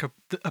bit like a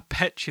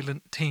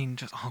petulant teen.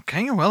 Just,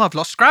 okay, well, I've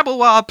lost Scrabble.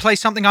 Well, I'll play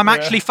something I'm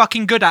actually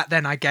fucking good at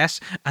then, I guess.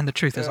 And the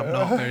truth is, I'm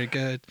not very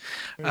good.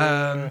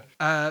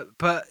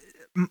 But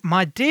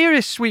my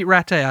dearest sweet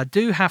Rat A, I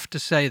do have to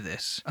say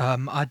this.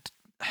 I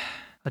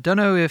don't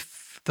know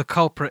if the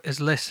culprit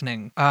is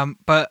listening,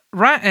 but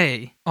Rat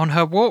A, on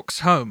her walks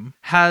home,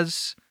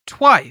 has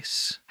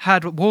twice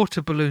had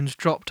water balloons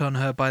dropped on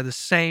her by the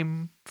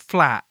same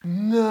flat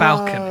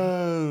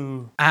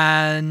balcony.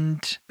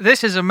 And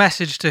this is a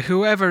message to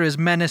whoever is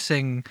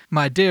menacing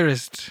my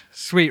dearest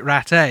sweet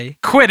Rat A.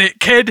 Quit it,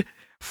 kid!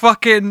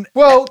 Fucking...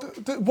 Well,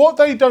 what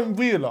they don't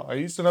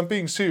realise, and I'm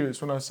being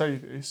serious when I say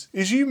this,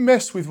 is you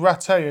mess with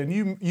Rat A and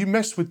you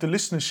mess with the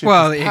listenership.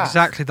 Well, of PAF,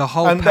 exactly, the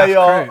whole and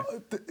PAF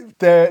crew.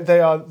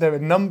 There are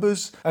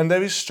numbers and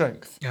there is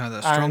strength. Yeah,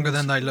 they're stronger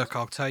than they look,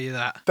 I'll tell you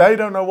that. They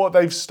don't know what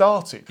they've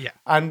started. Yeah.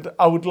 And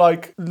I would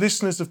like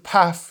listeners of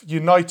PAF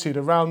United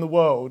around the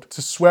world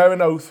to swear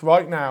an oath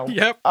right now.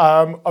 Yep.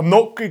 I'm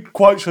not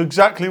quite sure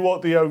exactly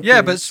what the oath is.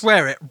 Yeah, but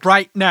swear it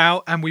right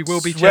now and we will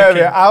be swear checking.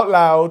 Swear it out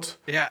loud.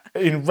 Yeah.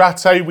 In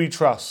Rat A we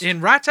trust. In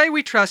Rat A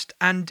we trust,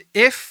 and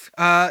if,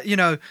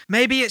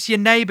 maybe it's your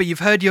neighbour, you've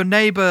heard your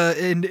neighbour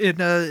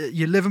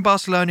you live in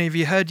Barcelona, if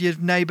you heard your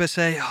neighbour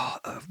say,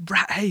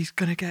 Rat A's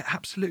going to get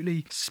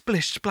absolutely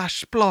splish,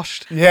 splash,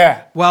 sploshed.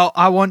 Yeah. Well,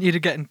 I want you to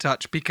get in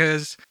touch,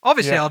 because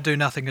obviously I'll do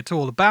nothing at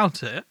all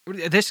about it.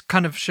 This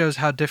kind of shows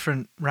how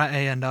different Rat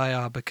A and I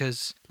are,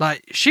 because,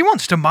 she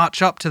wants to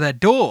march up to their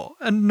door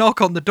and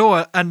knock on the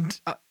door, and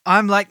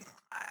I'm like,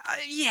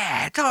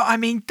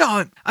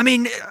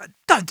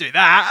 don't do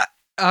that.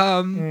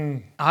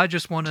 I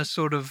just want to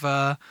sort of,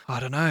 I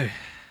don't know,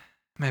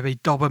 Maybe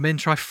dob them in,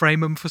 try frame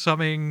them for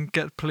something,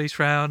 get the police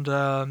round.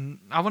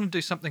 I want to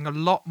do something a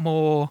lot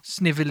more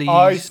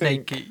snivelly,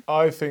 snaky.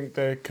 I think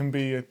there can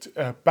be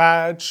a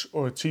badge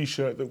or a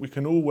T-shirt that we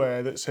can all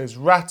wear that says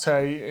Rate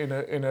in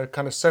a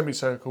kind of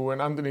semicircle,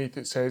 and underneath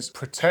it says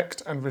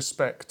protect and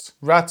respect.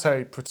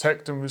 Rate,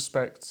 protect and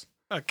respect.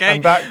 Okay.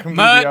 And that can be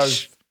the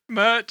oath.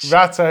 Merch.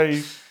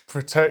 Rate,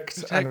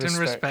 protect and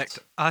respect.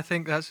 I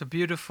think that's a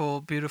beautiful,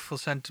 beautiful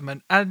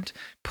sentiment. And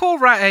poor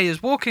Rate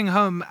is walking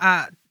home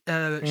at.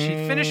 She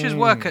finishes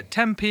work at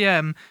 10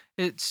 p.m.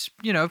 It's,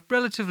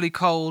 relatively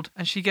cold,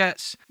 and she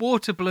gets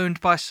water ballooned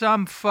by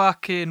some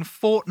fucking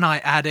Fortnite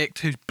addict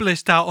who's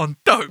blissed out on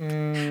dope.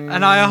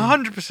 And I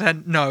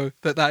 100% know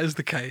that is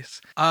the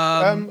case.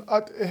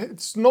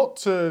 It's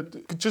not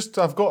just.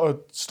 I've got a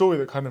story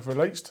that kind of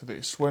relates to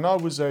this. When I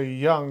was a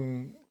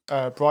young,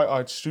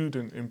 bright-eyed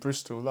student in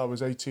Bristol, I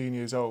was 18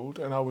 years old,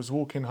 and I was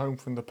walking home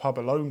from the pub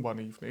alone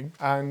one evening,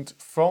 and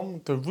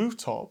from the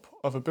rooftop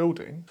of a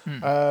building,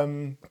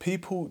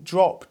 people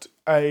dropped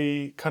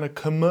a kind of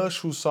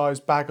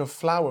commercial-sized bag of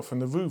flour from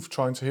the roof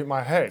trying to hit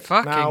my head.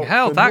 Fucking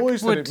hell, the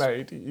noise that it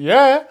made,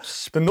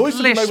 the noise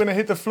that it made when it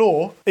hit the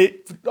floor,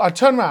 I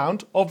turned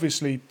around,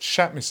 obviously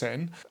shat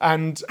myself,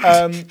 and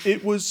that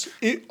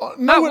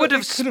would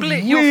have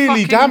split your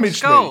fucking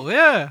skull, me.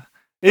 Yeah.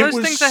 Those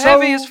things are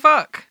heavy as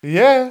fuck.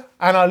 Yeah,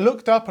 and I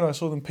looked up and I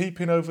saw them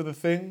peeping over the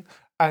thing.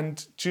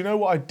 And do you know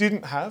what I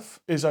didn't have?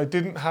 I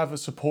didn't have a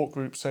support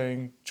group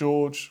saying,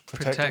 George,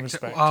 protect and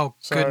respect. Oh,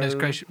 goodness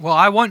gracious. Well,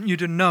 I want you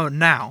to know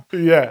now.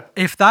 Yeah.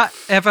 If that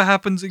ever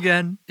happens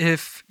again,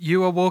 if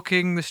you are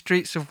walking the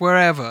streets of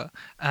wherever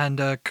and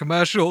a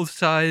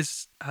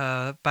commercial-sized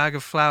bag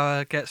of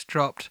flour gets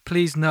dropped,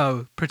 please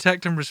know,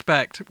 protect and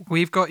respect.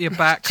 We've got your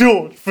back.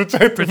 George,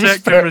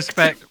 protect and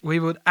respect. We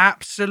would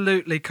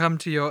absolutely come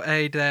to your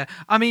aid there.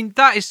 I mean,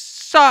 that is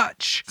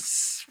such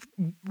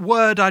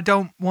word I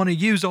don't want to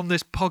use on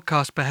this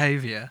podcast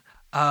behavior.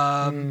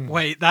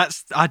 Wait,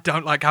 I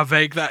don't like how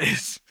vague that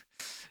is.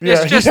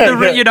 It's just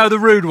the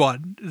rude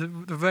one,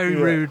 the very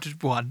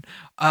rude one.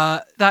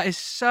 That is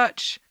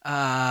such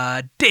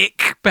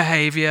dick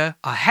behavior.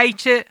 I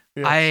hate it.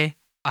 Yes.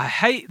 I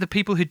hate the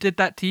people who did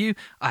that to you.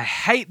 I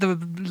hate the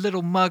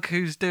little mug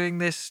who's doing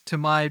this to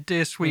my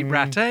dear sweet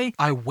Rate.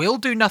 I will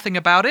do nothing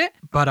about it,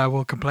 but I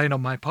will complain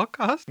on my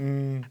podcast.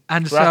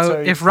 And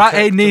so if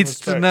Rate needs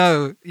to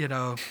know,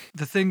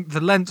 the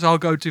lengths I'll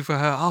go to for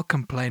her, I'll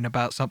complain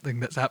about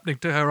something that's happening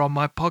to her on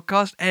my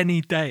podcast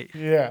any day.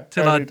 Yeah.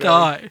 Till I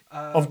die.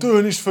 I'm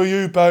doing this for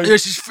you, babe.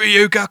 This is for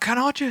you, girl. Can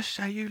I just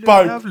say you look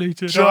lovely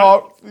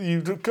tonight?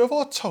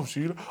 I told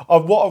you.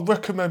 What I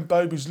recommend,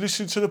 babe, is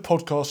listen to the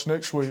podcast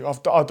next week.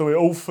 I'll do it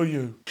all for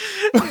you.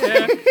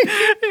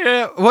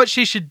 Yeah. What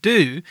she should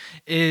do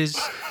is,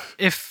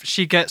 if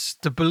she gets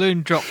the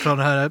balloon dropped on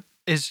her,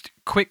 is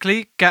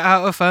quickly get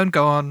out her phone,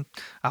 go on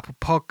Apple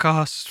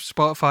Podcasts,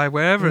 Spotify,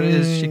 wherever it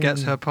is she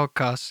gets her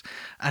podcasts,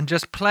 and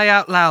just play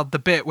out loud the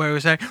bit where we're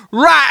saying,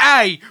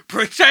 Rate,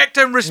 protect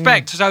and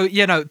respect. So,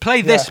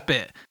 play this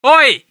bit.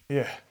 Oi!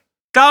 Yeah.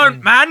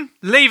 Don't, man.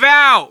 Leave it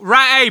out.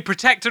 Rate,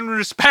 protect and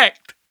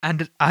respect.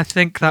 And I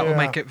think that will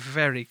make it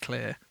very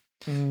clear.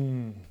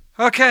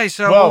 Okay,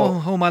 so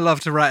all my love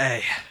to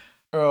Rate.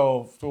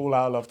 Oh, all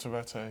our love to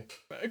Rate.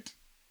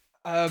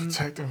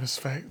 Protect and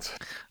respect.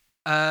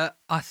 I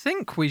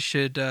think we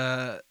should,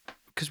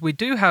 because we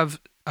do have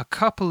a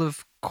couple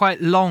of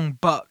quite long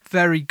but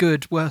very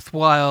good,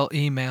 worthwhile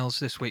emails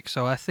this week,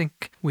 so I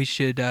think we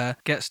should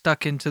get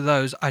stuck into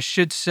those. I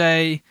should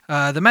say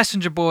the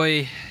messenger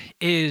boy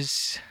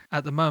is,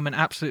 at the moment,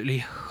 absolutely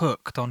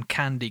hooked on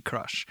Candy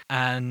Crush,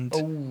 and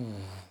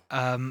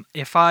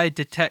if I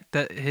detect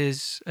that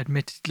his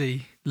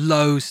admittedly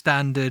low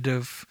standard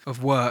of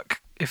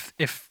work,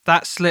 if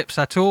that slips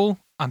at all,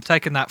 I'm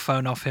taking that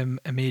phone off him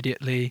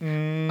immediately.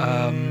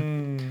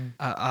 And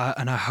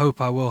I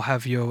hope I will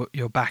have your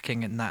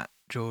backing in that,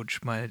 George,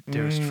 my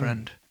dearest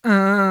friend.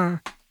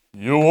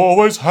 You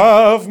always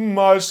have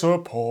my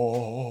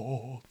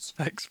support.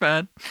 Thanks,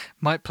 man.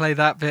 Might play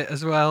that bit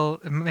as well.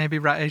 Maybe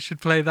Rate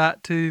should play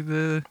that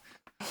to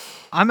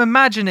I'm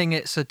imagining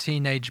it's a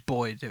teenage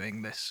boy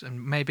doing this,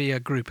 and maybe a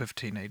group of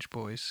teenage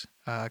boys,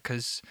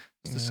 because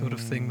it's the sort of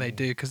thing they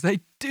do, because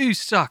they do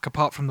suck,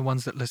 apart from the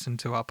ones that listen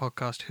to our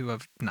podcast, who are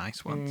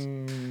nice ones.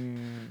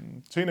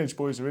 Teenage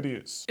boys are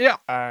idiots. Yeah.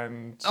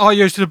 And I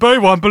used to be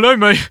one, believe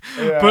me.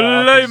 Yeah,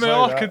 believe me,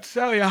 I could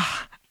tell you.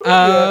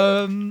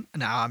 No,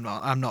 I'm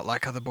not. I'm not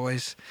like other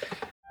boys.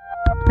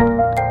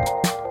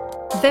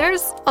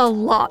 There's a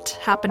lot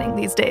happening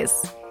these days.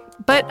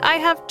 But I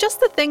have just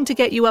the thing to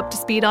get you up to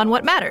speed on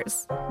what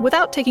matters,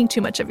 without taking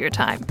too much of your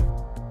time.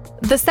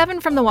 The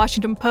 7 from the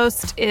Washington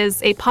Post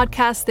is a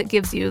podcast that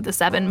gives you the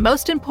 7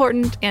 most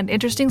important and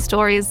interesting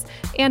stories,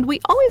 and we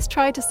always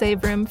try to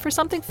save room for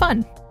something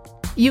fun.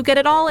 You get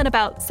it all in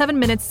about 7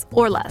 minutes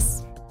or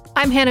less.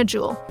 I'm Hannah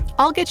Jewell.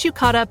 I'll get you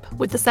caught up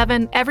with the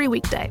 7 every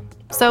weekday.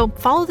 So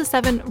follow the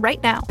 7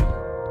 right now.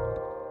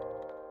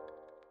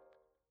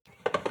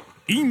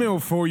 Email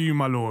for you,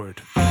 my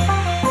lord.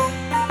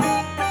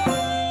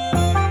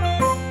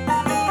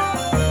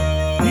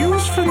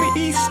 News from the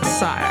least,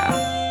 sire.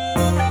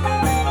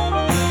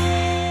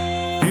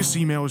 This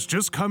email has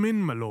just come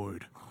in, my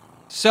lord.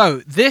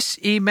 So this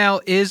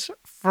email is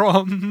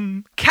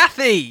from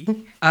Kathy.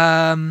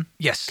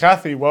 Yes.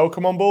 Kathy,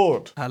 welcome on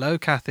board. Hello,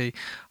 Kathy.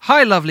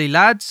 Hi, lovely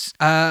lads.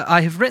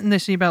 I have written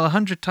this email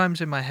 100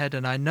 times in my head,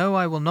 and I know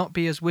I will not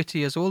be as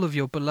witty as all of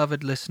your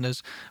beloved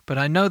listeners, but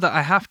I know that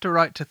I have to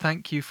write to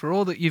thank you for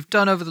all that you've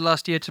done over the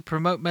last year to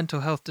promote mental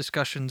health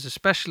discussions,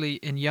 especially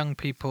in young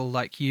people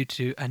like you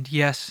two, and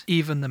yes,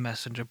 even the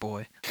Messenger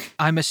Boy.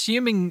 I'm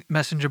assuming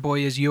Messenger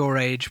Boy is your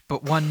age,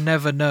 but one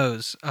never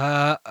knows.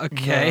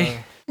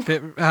 Okay.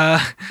 No.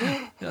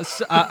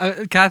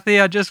 Kathy,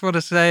 I just want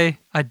to say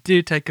I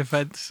do take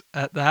offense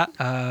at that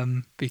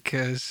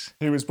because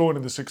he was born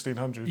in the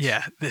 1600s.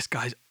 Yeah, this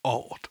guy's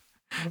old.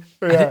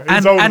 Yeah,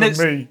 he's older than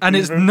me. And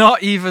it's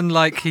not even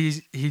like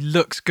he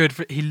looks good.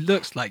 He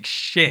looks like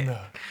shit.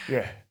 No.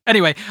 Yeah.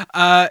 Anyway,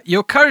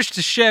 your courage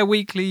to share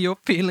weekly your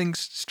feelings,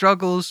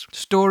 struggles,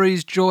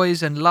 stories,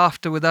 joys, and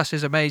laughter with us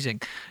is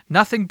amazing.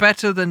 Nothing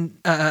better than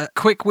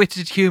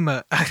quick-witted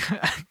humour.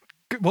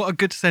 What a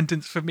good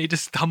sentence for me to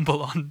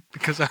stumble on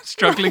because I'm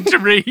struggling to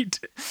read.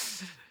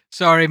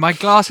 Sorry, my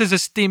glasses are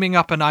steaming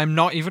up and I'm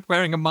not even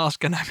wearing a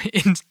mask and I'm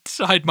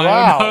inside my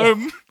own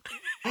home.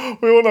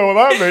 We all know what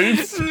that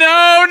means.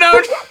 No.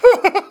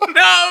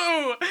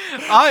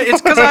 It's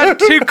because I had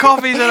 2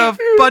 coffees and a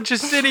bunch of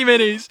Cine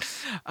Minis.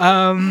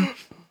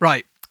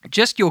 Right.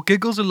 Just your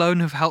giggles alone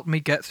have helped me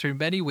get through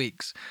many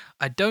weeks.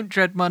 I don't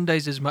dread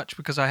Mondays as much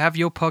because I have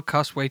your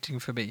podcast waiting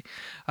for me.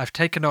 I've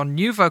taken on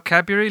new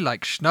vocabulary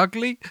like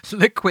schnuggly,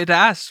 liquid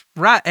ass,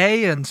 rat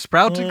A, and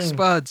sprouting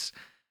spuds.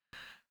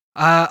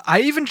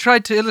 I even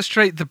tried to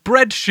illustrate the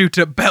bread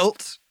shooter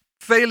belt,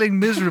 failing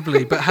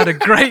miserably, but had a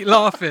great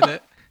laugh in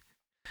it.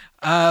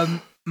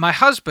 My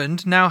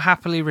husband, now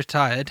happily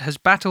retired, has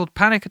battled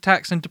panic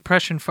attacks and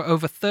depression for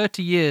over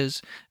 30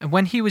 years, and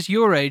when he was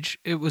your age,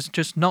 it was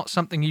just not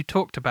something you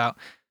talked about,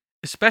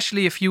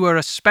 especially if you were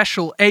a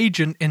special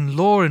agent in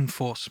law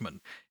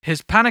enforcement.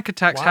 His panic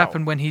attacks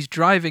happen when he's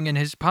driving. In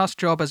his past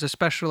job as a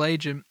special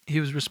agent, he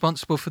was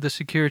responsible for the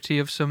security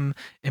of some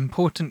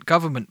important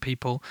government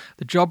people.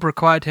 The job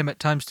required him at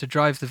times to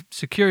drive the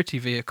security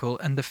vehicle,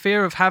 and the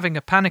fear of having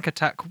a panic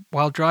attack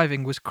while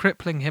driving was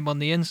crippling him on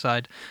the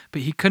inside,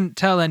 but he couldn't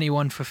tell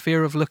anyone for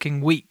fear of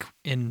looking weak,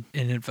 in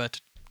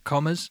inverted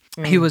commas.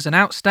 He was an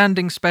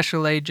outstanding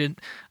special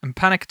agent, and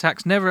panic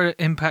attacks never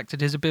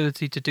impacted his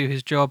ability to do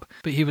his job,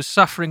 but he was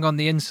suffering on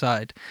the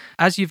inside.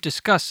 As you've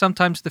discussed,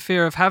 sometimes the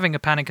fear of having a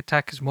panic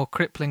attack is more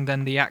crippling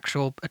than the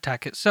actual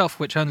attack itself,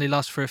 which only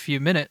lasts for a few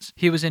minutes.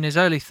 He was in his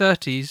early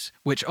 30s,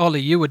 which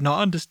Ollie, you would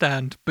not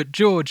understand, but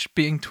George,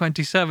 being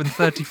 27,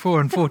 34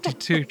 and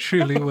 42,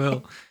 truly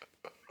will.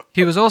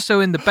 He was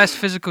also in the best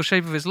physical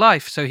shape of his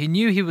life, so he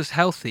knew he was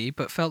healthy,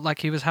 but felt like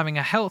he was having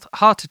a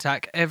heart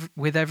attack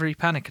with every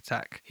panic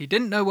attack. He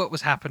didn't know what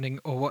was happening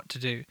or what to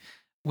do.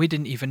 We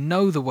didn't even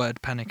know the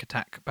word panic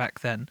attack back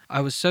then.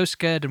 I was so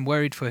scared and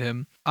worried for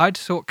him. I'd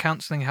sought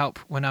counselling help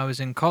when I was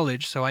in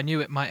college, so I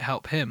knew it might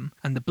help him,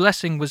 and the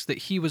blessing was that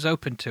he was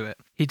open to it.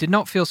 He did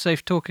not feel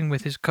safe talking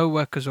with his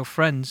co-workers or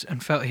friends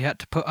and felt he had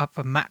to put up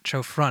a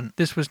macho front.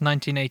 This was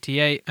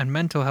 1988, and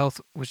mental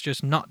health was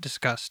just not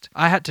discussed.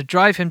 I had to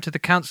drive him to the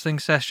counselling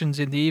sessions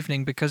in the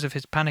evening because of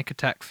his panic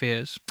attack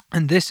fears.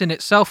 And this in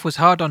itself was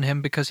hard on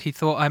him because he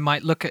thought I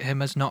might look at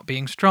him as not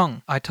being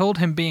strong. I told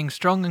him being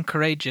strong and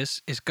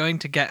courageous is going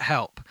to get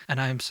help,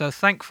 and I am so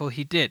thankful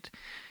he did.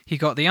 He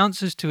got the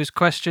answers to his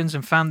questions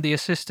and found the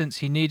assistance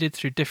he needed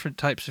through different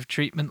types of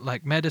treatment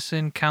like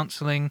medicine,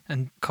 counselling,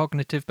 and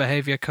cognitive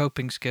behaviour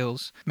coping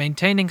skills.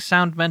 Maintaining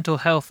sound mental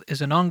health is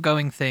an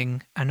ongoing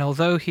thing, and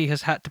although he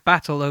has had to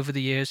battle over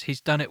the years,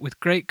 he's done it with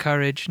great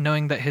courage,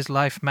 knowing that his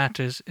life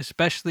matters,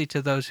 especially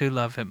to those who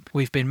love him.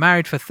 We've been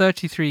married for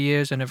 33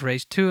 years and have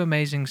raised 2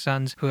 amazing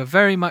sons who are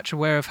very much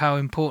aware of how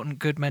important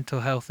good mental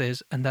health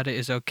is and that it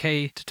is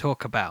okay to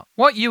talk about.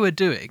 What you are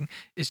doing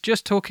is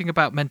just talking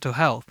about mental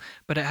health,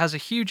 but it has a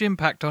huge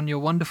impact on your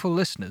wonderful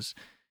listeners.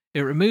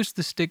 It removes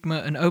the stigma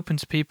and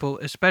opens people,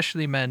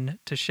 especially men,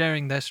 to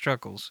sharing their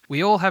struggles.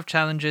 We all have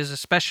challenges,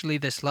 especially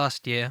this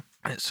last year,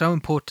 and it's so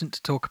important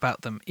to talk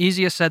about them.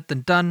 Easier said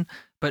than done,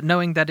 but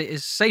knowing that it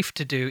is safe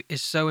to do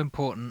is so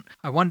important.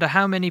 I wonder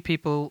how many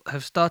people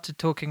have started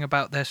talking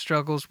about their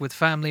struggles with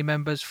family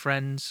members,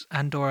 friends,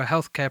 and or a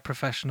healthcare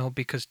professional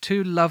because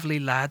 2 lovely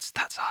lads,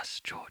 that's us,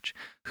 George,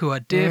 who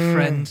are dear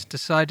friends,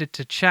 decided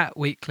to chat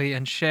weekly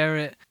and share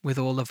it with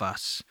all of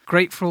us.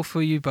 Grateful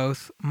for you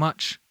both.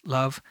 Much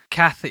love,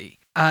 Kathy.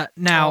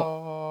 What,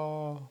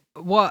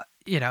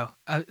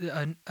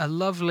 a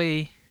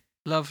lovely,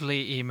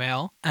 lovely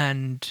email,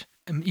 and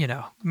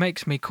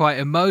makes me quite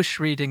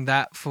emotional reading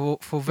that for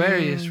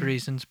various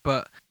reasons.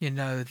 But,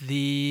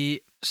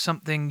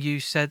 something you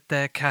said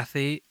there,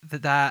 Kathy,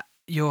 that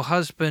your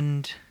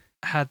husband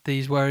had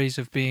these worries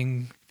of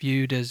being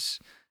viewed as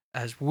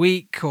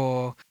weak,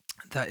 or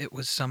that it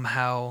was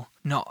somehow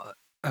not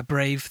a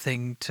brave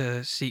thing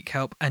to seek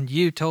help. And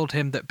you told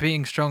him that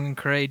being strong and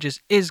courageous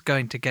is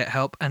going to get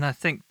help. And I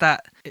think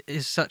that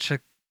is such a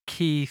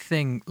key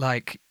thing.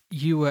 Like,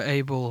 you were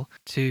able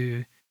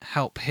to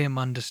help him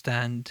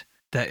understand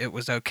that it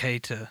was okay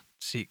to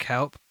seek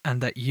help and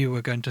that you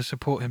were going to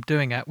support him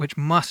doing it, which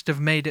must have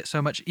made it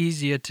so much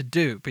easier to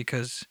do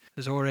because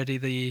there's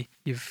already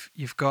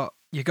you've got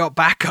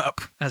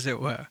backup, as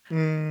it were.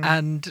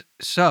 And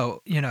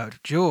so,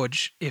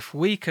 George, if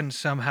we can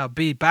somehow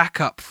be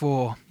backup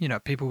for,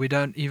 people we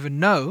don't even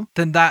know,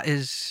 then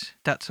that's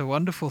a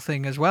wonderful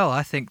thing as well.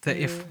 I think that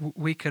if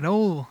we can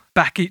all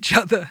back each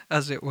other,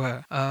 as it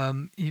were,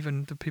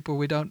 even the people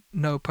we don't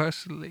know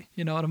personally,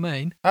 you know what I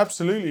mean?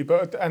 Absolutely.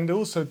 And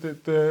also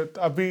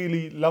I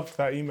really loved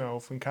that email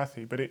from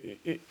Kathy, but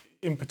it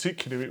in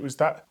particular, it was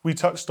that we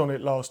touched on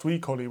it last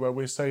week, Ollie, where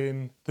we're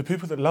saying the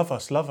people that love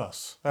us,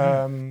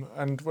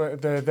 and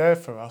they're there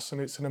for us,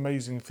 and it's an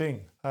amazing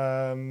thing.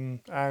 And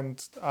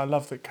I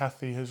love that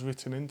Kathy has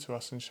written into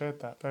us and shared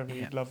that.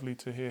 Very lovely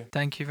to hear.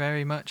 Thank you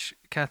very much,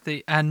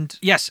 Kathy. And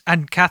yes,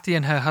 and Kathy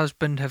and her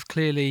husband have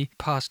clearly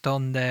passed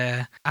on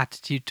their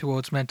attitude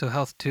towards mental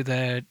health to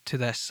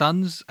their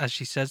sons. As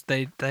she says,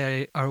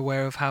 they are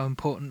aware of how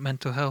important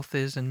mental health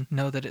is and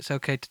know that it's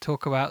okay to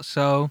talk about.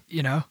 So,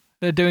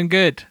 they're doing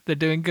good. They're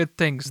doing good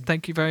things.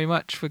 Thank you very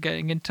much for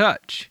getting in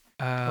touch.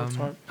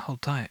 Hold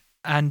tight.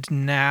 And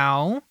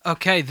now,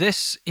 okay,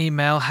 this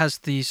email has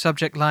the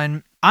subject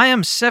line, I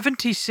am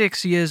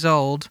 76 years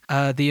old.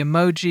 The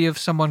emoji of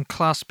someone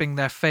clasping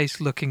their face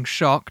looking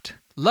shocked.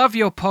 Love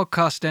your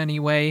podcast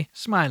anyway.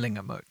 Smiling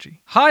emoji.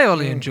 Hi,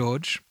 Ollie and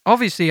George.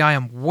 Obviously, I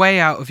am way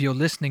out of your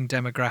listening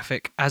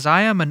demographic as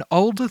I am an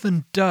older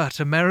than dirt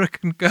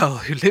American girl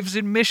who lives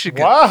in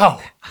Michigan.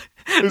 Wow.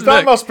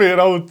 That must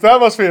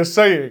be a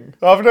saying.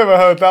 I've never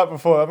heard that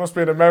before. That must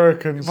be an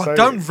American saying.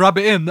 Don't rub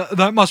it in.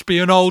 That must be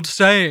an old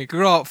saying.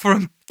 Right,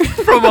 from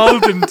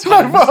olden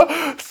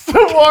times. So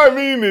what I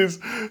mean is...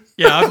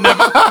 Yeah, I've never...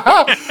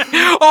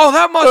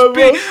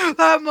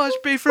 that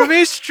must be from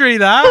history,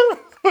 that.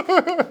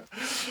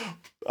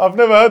 I've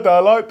never heard that. I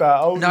like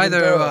that.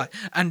 Neither have I.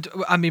 And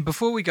I mean,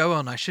 before we go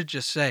on,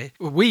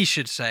 we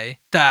should say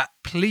that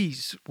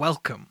please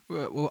welcome.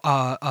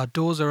 Our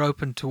doors are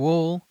open to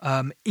all,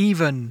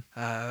 even,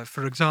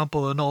 for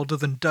example, an older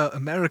than dirt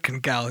American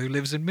gal who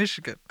lives in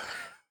Michigan.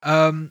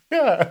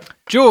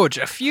 George,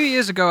 a few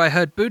years ago I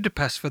heard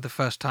Budapest for the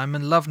first time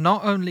and loved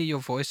not only your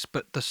voice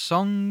but the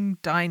song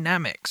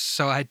dynamics,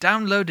 so I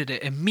downloaded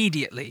it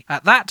immediately.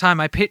 At that time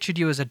I pictured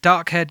you as a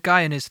dark-haired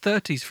guy in his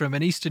 30s from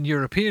an Eastern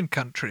European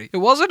country. It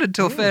wasn't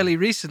until fairly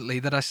recently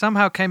that I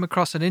somehow came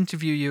across an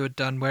interview you had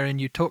done wherein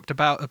you talked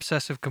about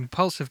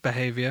obsessive-compulsive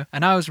behaviour,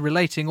 and I was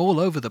relating all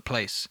over the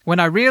place.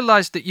 When I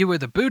realised that you were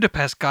the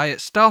Budapest guy,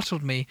 it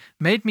startled me,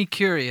 made me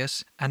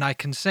curious, and I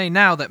can say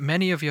now that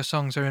many of your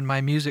songs are in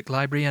my music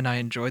library and I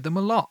enjoy them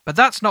a lot. But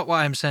that's not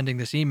why I'm sending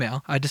this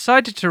email. I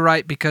decided to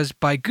write because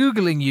by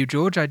Googling you,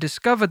 George, I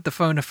discovered the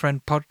Phone a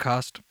Friend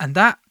podcast, and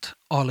that,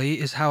 Ollie,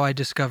 is how I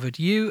discovered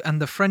you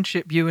and the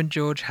friendship you and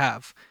George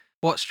have.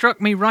 What struck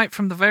me right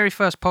from the very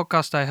first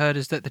podcast I heard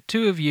is that the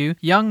two of you,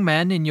 young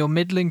men in your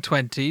middling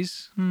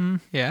 20s,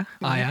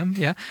 I am,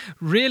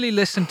 really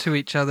listen to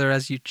each other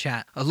as you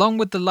chat. Along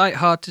with the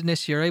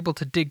lightheartedness, you're able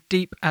to dig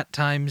deep at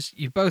times.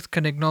 You both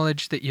can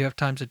acknowledge that you have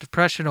times of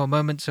depression or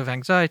moments of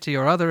anxiety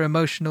or other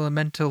emotional and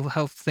mental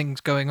health things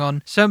going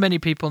on. So many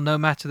people, no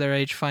matter their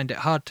age, find it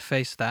hard to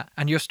face that.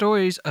 And your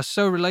stories are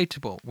so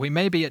relatable. We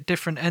may be at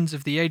different ends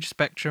of the age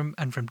spectrum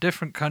and from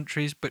different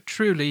countries, but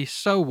truly,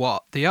 so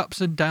what? The ups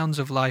and downs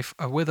of life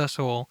are with us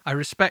all. I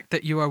respect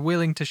that you are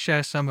willing to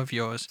share some of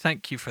yours.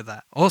 Thank you for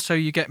that. Also,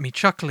 you get me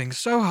chuckling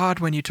so hard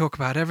when you talk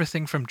about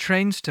everything from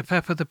trains to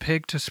Peppa the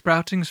Pig to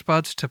sprouting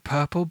spuds to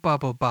purple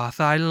bubble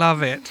bath. I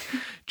love it.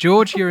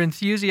 George, your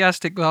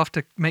enthusiastic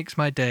laughter makes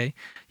my day.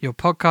 Your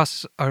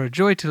podcasts are a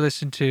joy to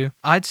listen to.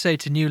 I'd say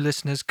to new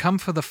listeners, come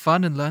for the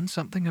fun and learn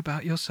something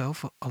about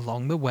yourself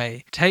along the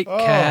way. Take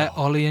care,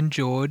 Ollie and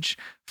George.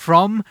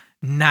 From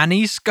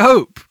Nanny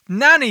Scope.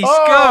 Nanny Scope!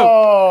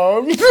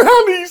 Oh,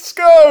 Nanny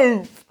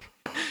Scope!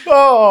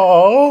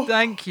 Oh,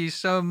 thank you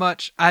so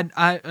much.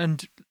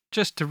 And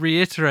just to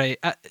reiterate,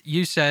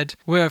 you said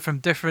we're from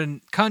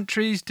different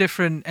countries,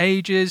 different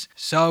ages.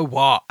 So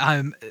what?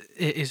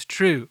 It is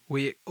true.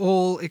 We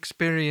all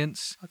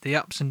experience the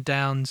ups and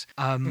downs.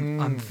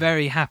 I'm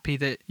very happy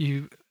that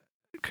you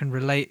can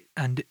relate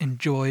and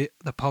enjoy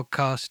the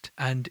podcast,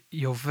 and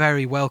you're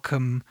very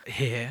welcome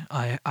here.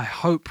 I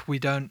hope we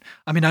don't...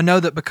 I mean, I know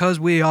that because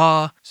we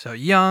are so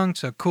young,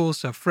 so cool,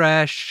 so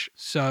fresh,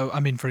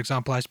 for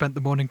example, I spent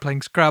the morning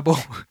playing Scrabble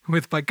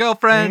with my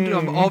girlfriend,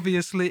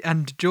 obviously,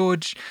 and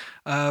George,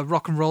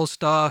 rock and roll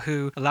star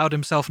who allowed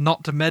himself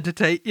not to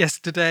meditate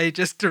yesterday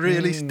just to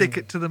really stick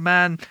it to the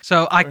man.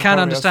 So I can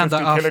understand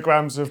that... 50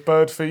 kilograms of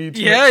bird feed.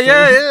 Yeah,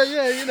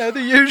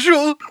 the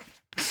usual...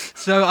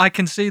 So I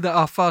can see that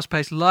our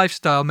fast-paced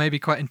lifestyle may be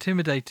quite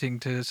intimidating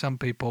to some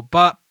people,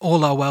 but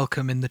all are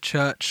welcome in the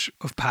Church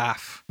of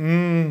Path.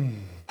 Nanny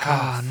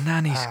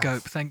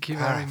Scope, thank you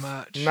very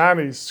much.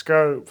 Nanny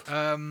Scope.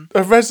 A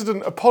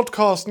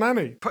podcast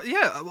nanny.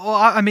 Yeah, well,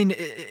 I mean,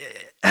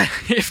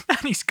 if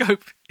Nanny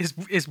Scope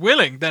is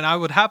willing, then I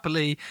would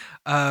happily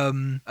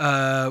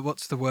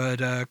what's the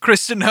word?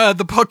 Christen her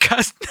the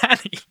podcast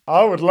nanny.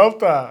 I would love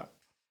that.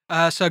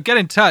 So get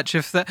in touch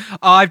if that.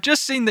 I've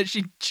just seen that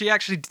she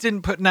actually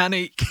didn't put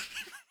nanny.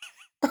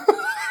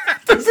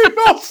 Does it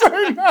not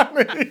say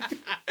nanny?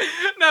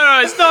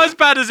 No, it's not as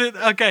bad as it.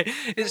 Okay,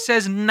 it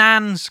says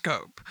Nan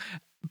Scope.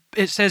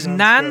 It says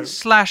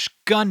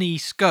Nan/Gunny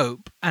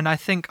Scope, and I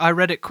think I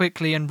read it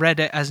quickly and read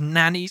it as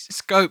Nanny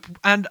Scope.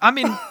 And I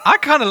mean, I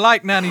kind of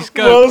like Nanny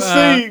Scope. Well,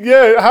 see,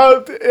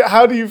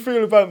 how do you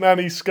feel about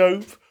Nanny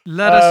Scope?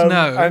 Let us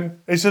know.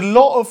 And it's a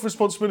lot of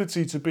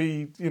responsibility to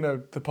be,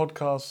 the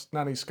podcast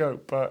Nanny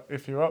Scope, but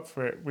if you're up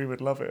for it, we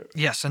would love it.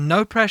 Yes, and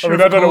no pressure. I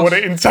mean, I don't know what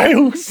it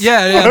entails.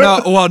 Yeah, no.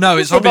 Well, no,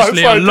 it's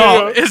obviously a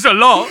lot. It's a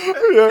lot.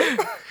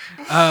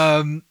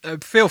 Yeah.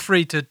 Feel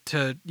free to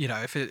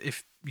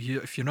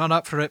if you're not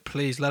up for it,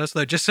 please let us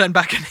know. Just send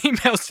back an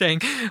email saying,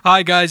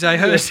 "Hi guys, I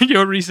heard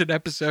your recent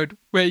episode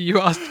where you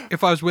asked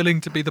if I was willing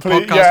to be the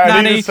podcast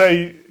nanny."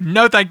 Say,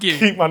 no, thank you.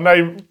 Keep my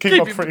name.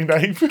 Keep my pretty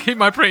name. Keep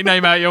my pretty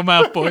name out of your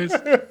mouth, boys.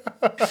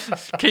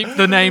 Keep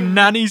the name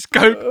Nanny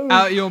Scope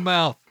out of your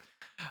mouth.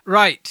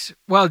 Right.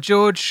 Well,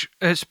 George,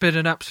 it's been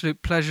an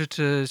absolute pleasure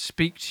to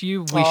speak to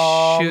you. We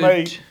should.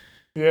 Mate.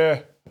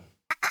 Yeah.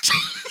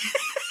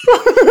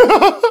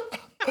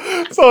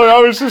 Sorry, I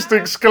was just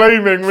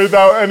exclaiming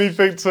without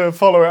anything to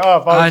follow it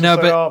up. I know,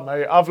 but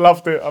mate, I've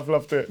loved it.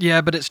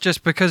 Yeah, but it's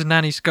just because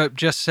Nanny Scope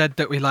just said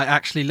that we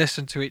actually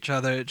listen to each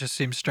other. It just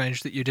seems strange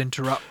that you'd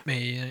interrupt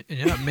me,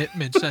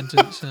 mid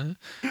sentence. To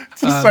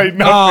say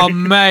nothing. Oh,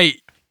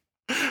 mate.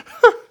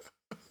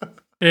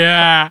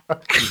 Yeah.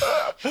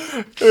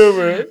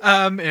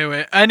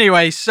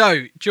 Anyway,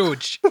 so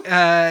George,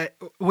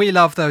 we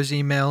love those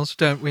emails,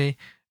 don't we?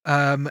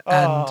 And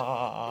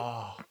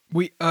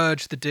we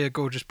urge the dear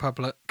gorgeous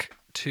public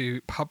to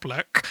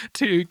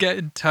get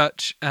in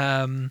touch.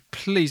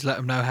 Please let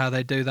them know how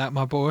they do that,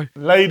 my boy.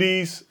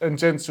 Ladies and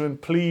gentlemen,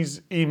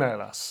 please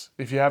email us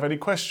if you have any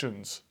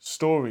questions,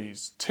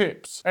 stories,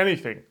 tips,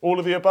 anything. All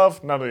of the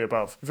above, none of the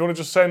above. If you want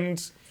to just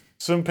send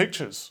some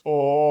pictures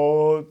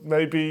or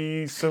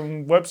maybe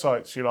some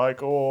websites you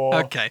like, or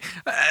okay.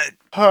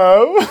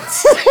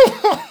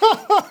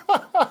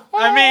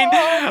 I mean,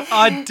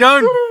 I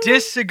don't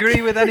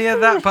disagree with any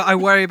of that, but I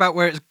worry about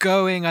where it's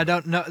going. I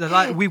don't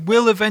know. We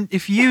will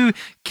if you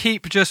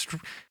keep just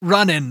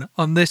running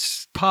on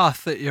this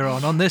path that you're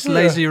on this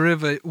lazy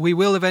river, we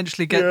will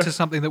eventually get to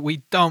something that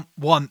we don't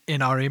want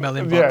in our email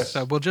inbox. Yes.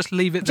 So we'll just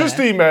leave it there. Just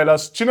email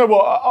us. Do you know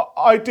what?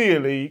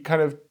 Ideally,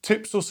 kind of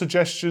tips or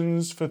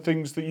suggestions for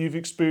things that you've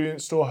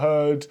experienced or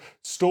heard,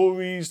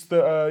 stories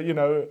that are,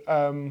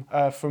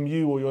 from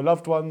you or your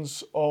loved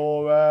ones,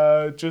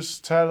 or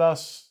just tell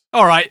us.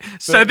 All right,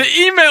 so the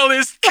email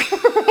is...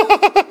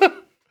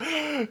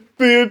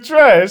 The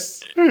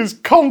address is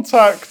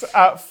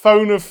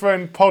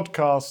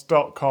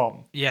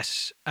contact@phoneafriendpodcast.com.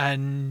 Yes,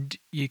 and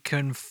you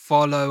can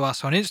follow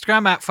us on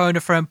Instagram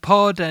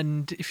 @phoneafriendpod,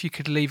 and if you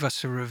could leave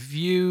us a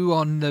review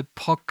on the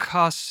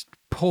podcast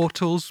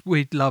portals,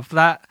 we'd love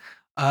that.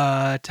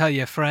 Tell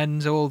your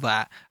friends, all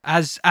that.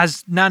 As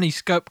Nanny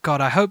Scope,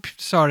 God, I'm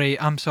sorry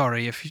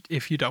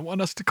if you don't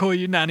want us to call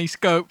you Nanny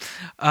Scope.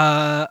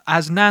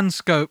 As Nan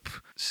Scope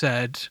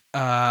said,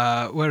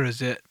 where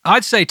is it?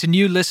 I'd say to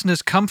new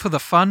listeners, come for the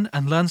fun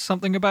and learn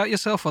something about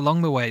yourself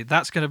along the way.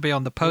 That's going to be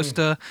on the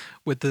poster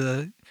with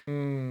the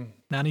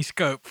Nanny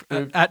Scope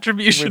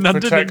attribution with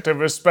underneath. Protect and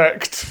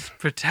respect.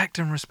 Protect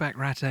and respect,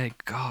 Rate.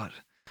 God.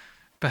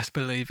 Best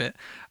believe it.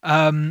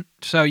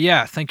 So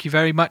yeah, thank you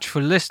very much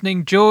for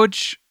listening.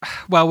 George,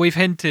 well, we've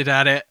hinted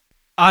at it.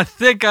 I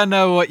think I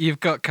know what you've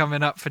got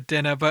coming up for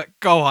dinner, but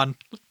go on.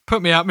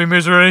 Put me out my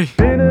misery.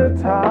 Dinner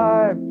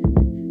time.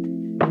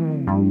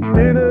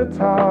 Dinner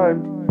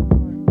time.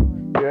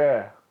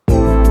 Yeah.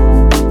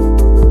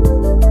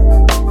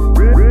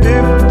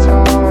 Dinner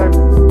time.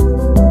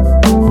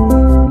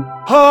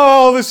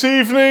 Oh, this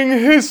evening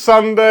is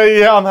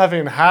Sunday. Yeah, I'm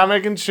having ham,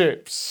 egg and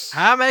chips.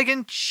 Ham, egg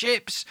and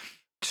chips.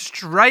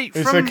 Straight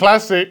from... It's a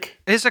classic.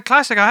 It's a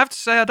classic. I have to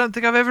say, I don't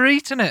think I've ever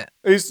eaten it.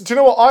 Do you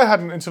know what? I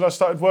hadn't until I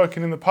started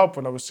working in the pub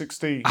when I was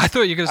 16. I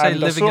thought you were going to say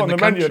living in the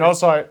country. Menu, and I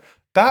was like,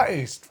 that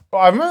is...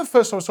 I remember the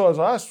first time I saw it, I was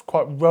like, that's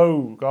quite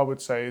rogue, I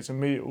would say, as a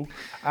meal.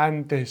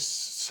 And there's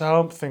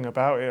something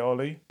about it,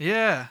 Ollie.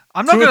 Yeah.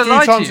 I'm not going to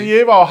lie to you. 2 or 3 times a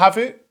year, I'll have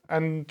it,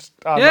 and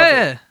I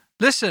love it.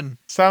 Listen.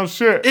 Sounds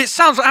shit. It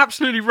sounds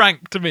absolutely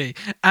rank to me.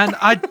 And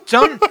I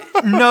don't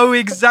know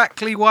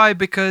exactly why,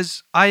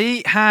 because I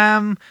eat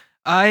ham...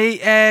 I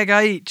eat egg,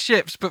 I eat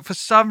chips, but for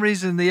some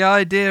reason the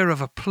idea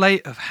of a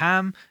plate of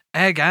ham,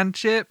 egg and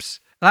chips,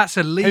 that's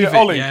a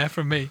Ollie,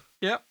 from me.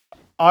 Yep.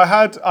 I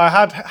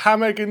had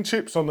ham, egg and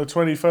chips on the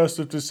 21st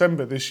of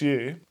December this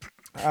year,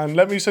 and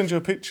let me send you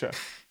a picture.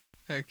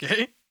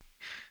 Okay.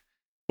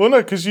 Well,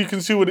 no, because you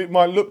can see what it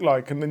might look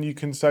like, and then you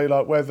can say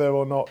like whether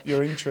or not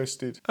you're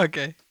interested.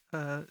 Okay.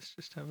 Let's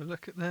just have a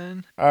look at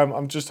then.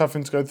 I'm just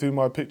having to go through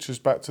my pictures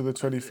back to the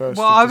 21st.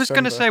 Well, I was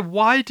going to say,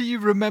 why do you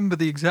remember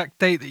the exact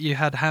date that you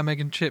had ham, egg,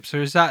 and chips?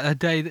 Or is that a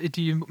day that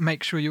do you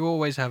make sure you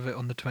always have it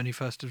on the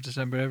 21st of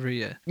December every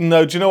year?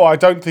 No, do you know what? I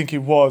don't think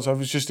it was.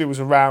 It was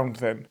around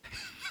then.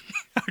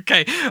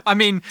 Okay, I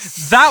mean,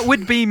 that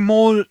would be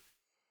more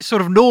sort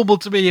of normal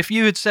to me if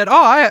you had said, oh,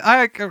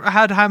 I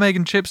had ham, egg,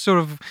 and chips sort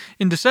of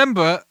in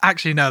December.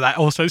 Actually, no, that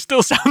also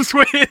still sounds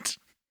weird.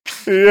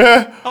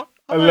 Yeah.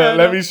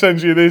 Let me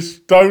send you this.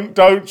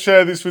 Don't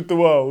share this with the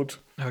world.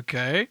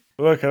 Okay.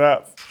 Look at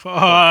that.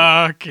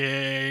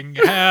 Fucking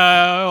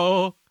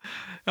hell.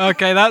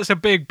 Okay, that's a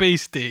big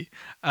beastie.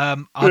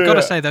 I've got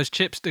to say, those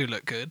chips do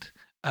look good.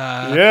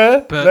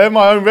 But they're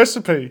my own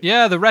recipe.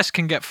 Yeah, the rest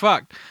can get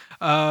fucked.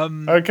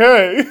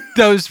 Okay.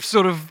 Those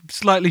sort of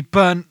slightly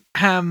burnt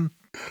ham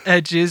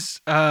edges.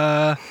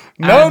 No.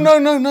 They're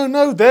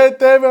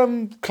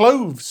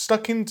cloves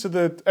stuck into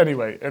the.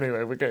 Anyway,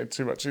 we're getting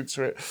too much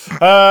into it.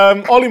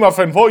 Ollie, my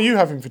friend, what are you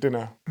having for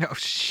dinner? Oh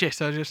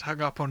shit! I just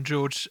hung up on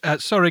George.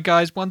 Sorry,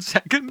 guys. 1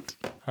 second.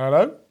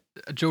 Hello,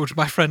 George,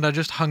 my friend. I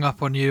just hung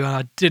up on you, and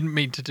I didn't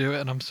mean to do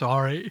it, and I'm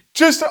sorry.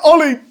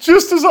 Ollie,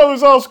 just as I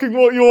was asking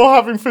what you're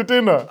having for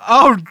dinner.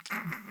 Oh,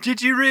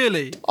 did you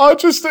really? I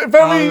just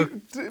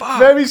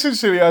very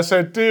sincerely, I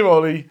said, "Dear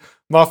Ollie,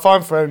 my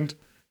fine friend,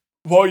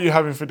 what are you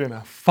having for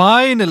dinner?"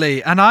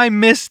 Finally, and I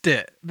missed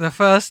it the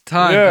first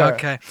time. Yeah.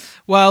 Okay.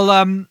 Well,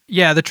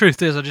 the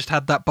truth is I just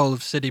had that bowl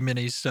of City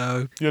Minis,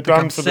 so you're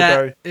done for the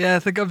day. Yeah, I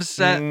think I'm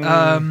set.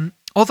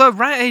 Although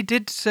Rat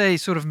did say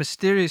sort of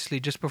mysteriously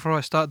just before I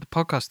started the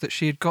podcast that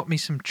she had got me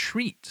some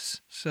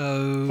treats. So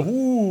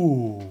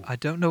ooh, I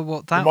don't know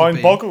what that the would mind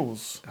be.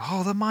 boggles.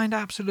 Oh, the mind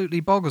absolutely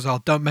boggles. Oh,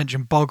 don't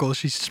mention boggles.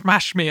 She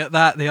smashed me at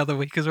that the other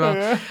week as well.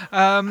 Yeah.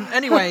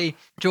 Anyway,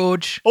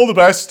 George. All the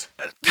best.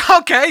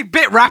 Okay,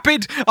 bit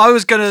rapid. I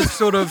was going to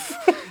sort of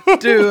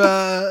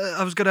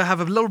I was going to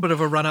have a little bit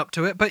of a run up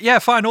to it. But yeah,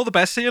 fine. All the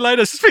best. See you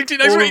later. Speak to you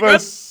next week.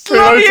 See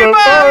you later.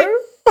 Bye.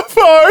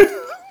 Bye.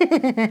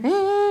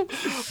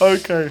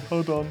 Okay,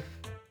 hold on.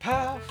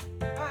 Puff.